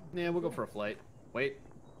 Yeah, we'll go for a flight. Wait,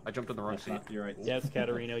 I jumped in the wrong That's seat. not- You're right. Yes,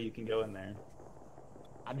 Katarino, you can go in there.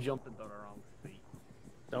 I jumped into the wrong seat.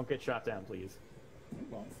 Don't get shot down, please.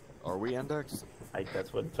 Well, Are we indexed?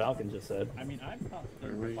 That's what Falcon just said. I mean, I'm not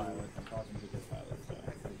there for pilots. I'm talking to good pilots, so.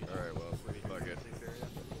 Alright, well, fuck it.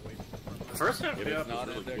 The first half If of the it's app not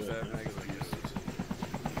was really indexed, good. that makes sense.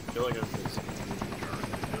 I feel like I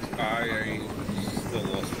still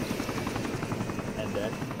lost it. And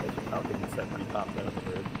then Falcon set pretty popped out of the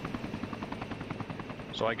bird.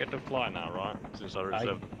 So I get to fly now, right? Since I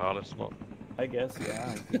reserved the pilot slot. I guess,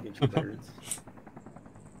 yeah, I can get you birds.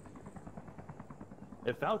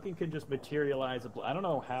 If Falcon could just materialize I don't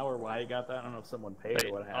know how or why he got that. I don't know if someone paid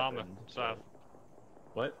or what happened. Armor, south.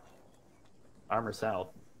 What? Armor south.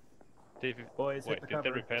 Boys, Wait, hit the did they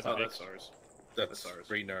cover. repair the Oh, mix? that's ours. That's ours.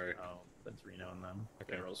 Reno. Oh, that's Reno and them.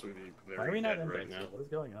 Okay, or else we'd be Why very are we not dead right indexed? now. What is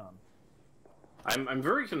going on? I'm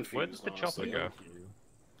very confused. Where does the chopper honestly. go?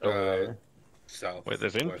 Over there. South. Wait,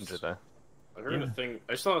 there's west. infantry there. I heard a thing.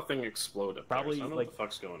 I saw a thing explode up Probably, there, so I don't know like- what the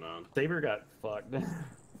fuck's going on. Saber got fucked.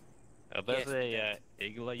 There's a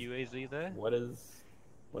Igla UAZ there. What is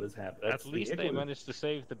happening? At least they managed to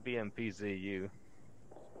save the BMP-ZU.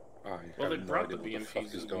 Well, they brought the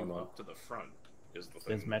BMPs going up to the front. Is the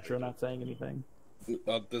thing. Is Metro not saying anything?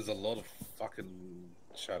 There's a lot of fucking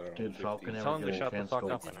shadow. Did Falcon Tell him to shut the fuck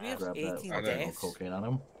up grab and that we fucking have 18 deaths? cocaine on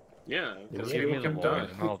him? Yeah, because Give he me the can warning,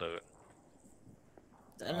 die. I'll do it.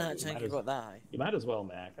 didn't think you got that high. You might as well,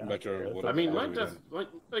 Mac. I mean, my death,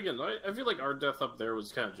 again, I feel like our death up there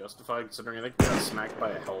was kind of justified considering I think we got smacked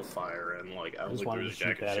by a hellfire and like I was just like wanted to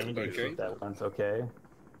shoot that. I didn't shoot that once, okay?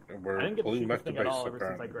 I didn't get to shoot this thing at all ever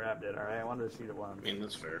since I grabbed it. All right, I wanted to shoot it once. I mean,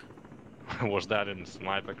 that's fair. Was that in the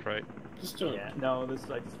sniper crate? Yeah, no, this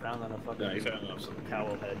I just found on a fucking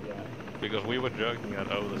cowl head, yeah. Because we were joking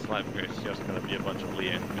that, oh, the sniper crate's just gonna be a bunch of Lee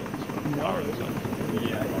Enfields from No, our it side.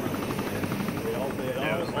 Yeah, they all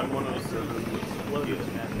one of those exploded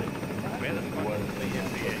in that thing. Where the fuck was the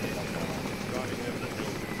NCA? Driving over the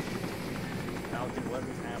hill. Falcon, what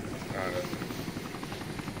is happening?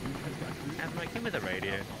 Admiral, give me the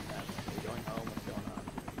radio. Going home, what's going on?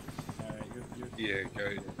 Alright, Yeah,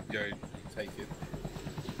 go, take it.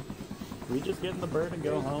 We just get in the bird and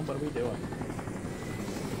go home, what are we doing?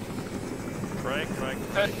 Break. Okay,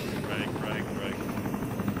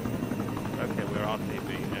 we're RTB,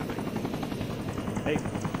 I think. Hey,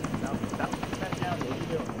 stop back down, what are you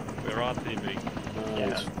doing? We're RTB.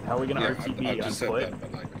 Yeah, how are we gonna RTB on foot?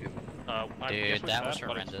 Dude, that was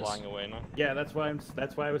horrendous. Flying away now. Yeah, that's why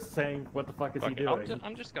I was saying, what the fuck is he doing?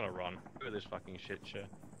 I'm just gonna run through this fucking shit show.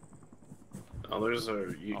 Oh, there's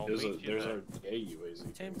a gay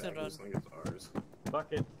UAZ. Time to run. I think it's ours.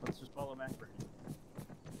 Fuck it, let's just follow Mac.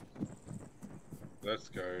 Let's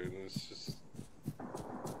go. Let's just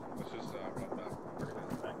run back.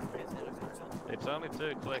 It's only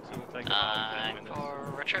 2 clicks. It'll take about 10 minutes.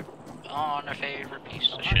 For Richard on a favorite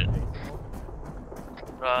piece of shit.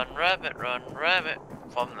 Run, rabbit,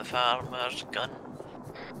 from the farmer's gun.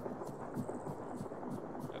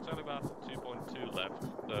 It's only about 2.2 left,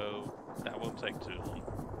 so that won't take too long.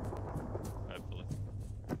 Hopefully.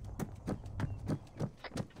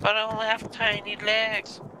 But I only have tiny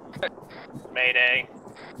legs. Mayday.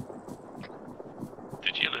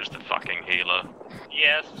 Did you lose the fucking healer?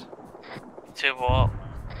 Yes. To what?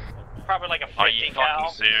 Probably like a 50 Are you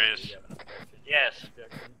cal. fucking serious? Yes.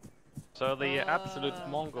 So the absolute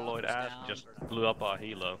mongoloid ass just blew up our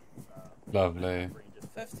helo. Lovely.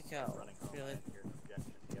 50 cal, really?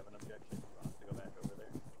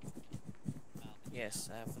 Yes,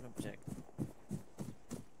 I have an objection.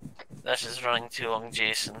 This is running too long,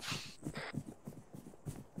 Jason.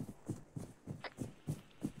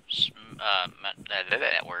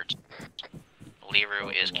 Words.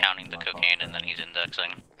 Leroy is counting the cocaine and then he's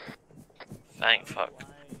indexing. Thank fuck.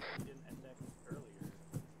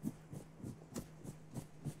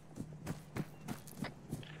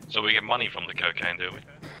 So we get money from the cocaine, do we?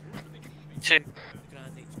 2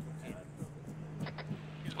 grand each cocaine.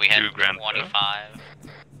 We had 2 grand. 25.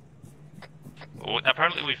 Well,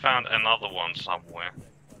 apparently we found another one somewhere.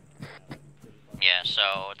 Yeah,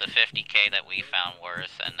 so the 50k that we found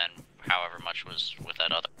worth, and then however much was with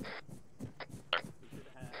that other.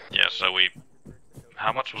 Yeah, so we...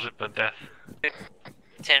 How much was it per death?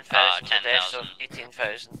 10,000 10,000. so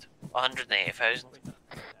 18,000. 180,000.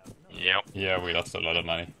 Yep. Yeah, we lost a lot of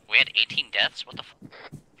money. We had 18 deaths? What the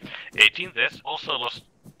f? 18 deaths, also lost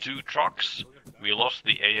 2 trucks. We lost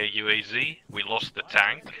the AAUAZ, we lost the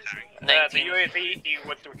tank. The UAV you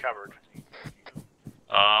went through covered.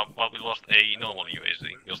 Well, we lost a normal UAZ,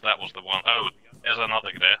 because that was the one. Oh, there's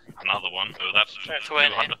another death, another one. Oh, that's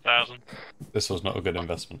 200,000. This was not a good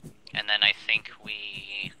investment. And then I think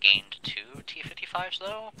we gained 2 T-55s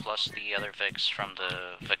though, plus the other Vics from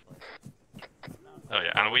the Vic. Oh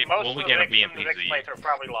yeah, and we Most when we of get the a Vics from the Vic BMPZ. plate are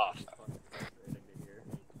probably lost.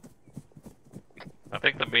 I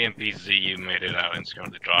think the BMPZU made it out and is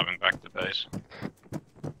currently driving back to base.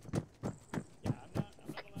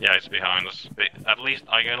 Yeah, it's behind us. At least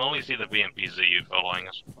I can only see the BMPZU following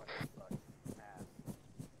us.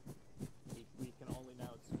 We can only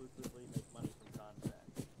now exclusively make money from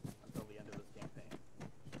contracts until the end of this campaign.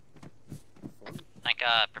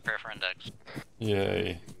 Prepare for index.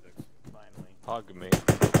 Yay. Hug me.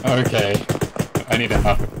 Okay. I need a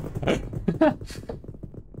hug.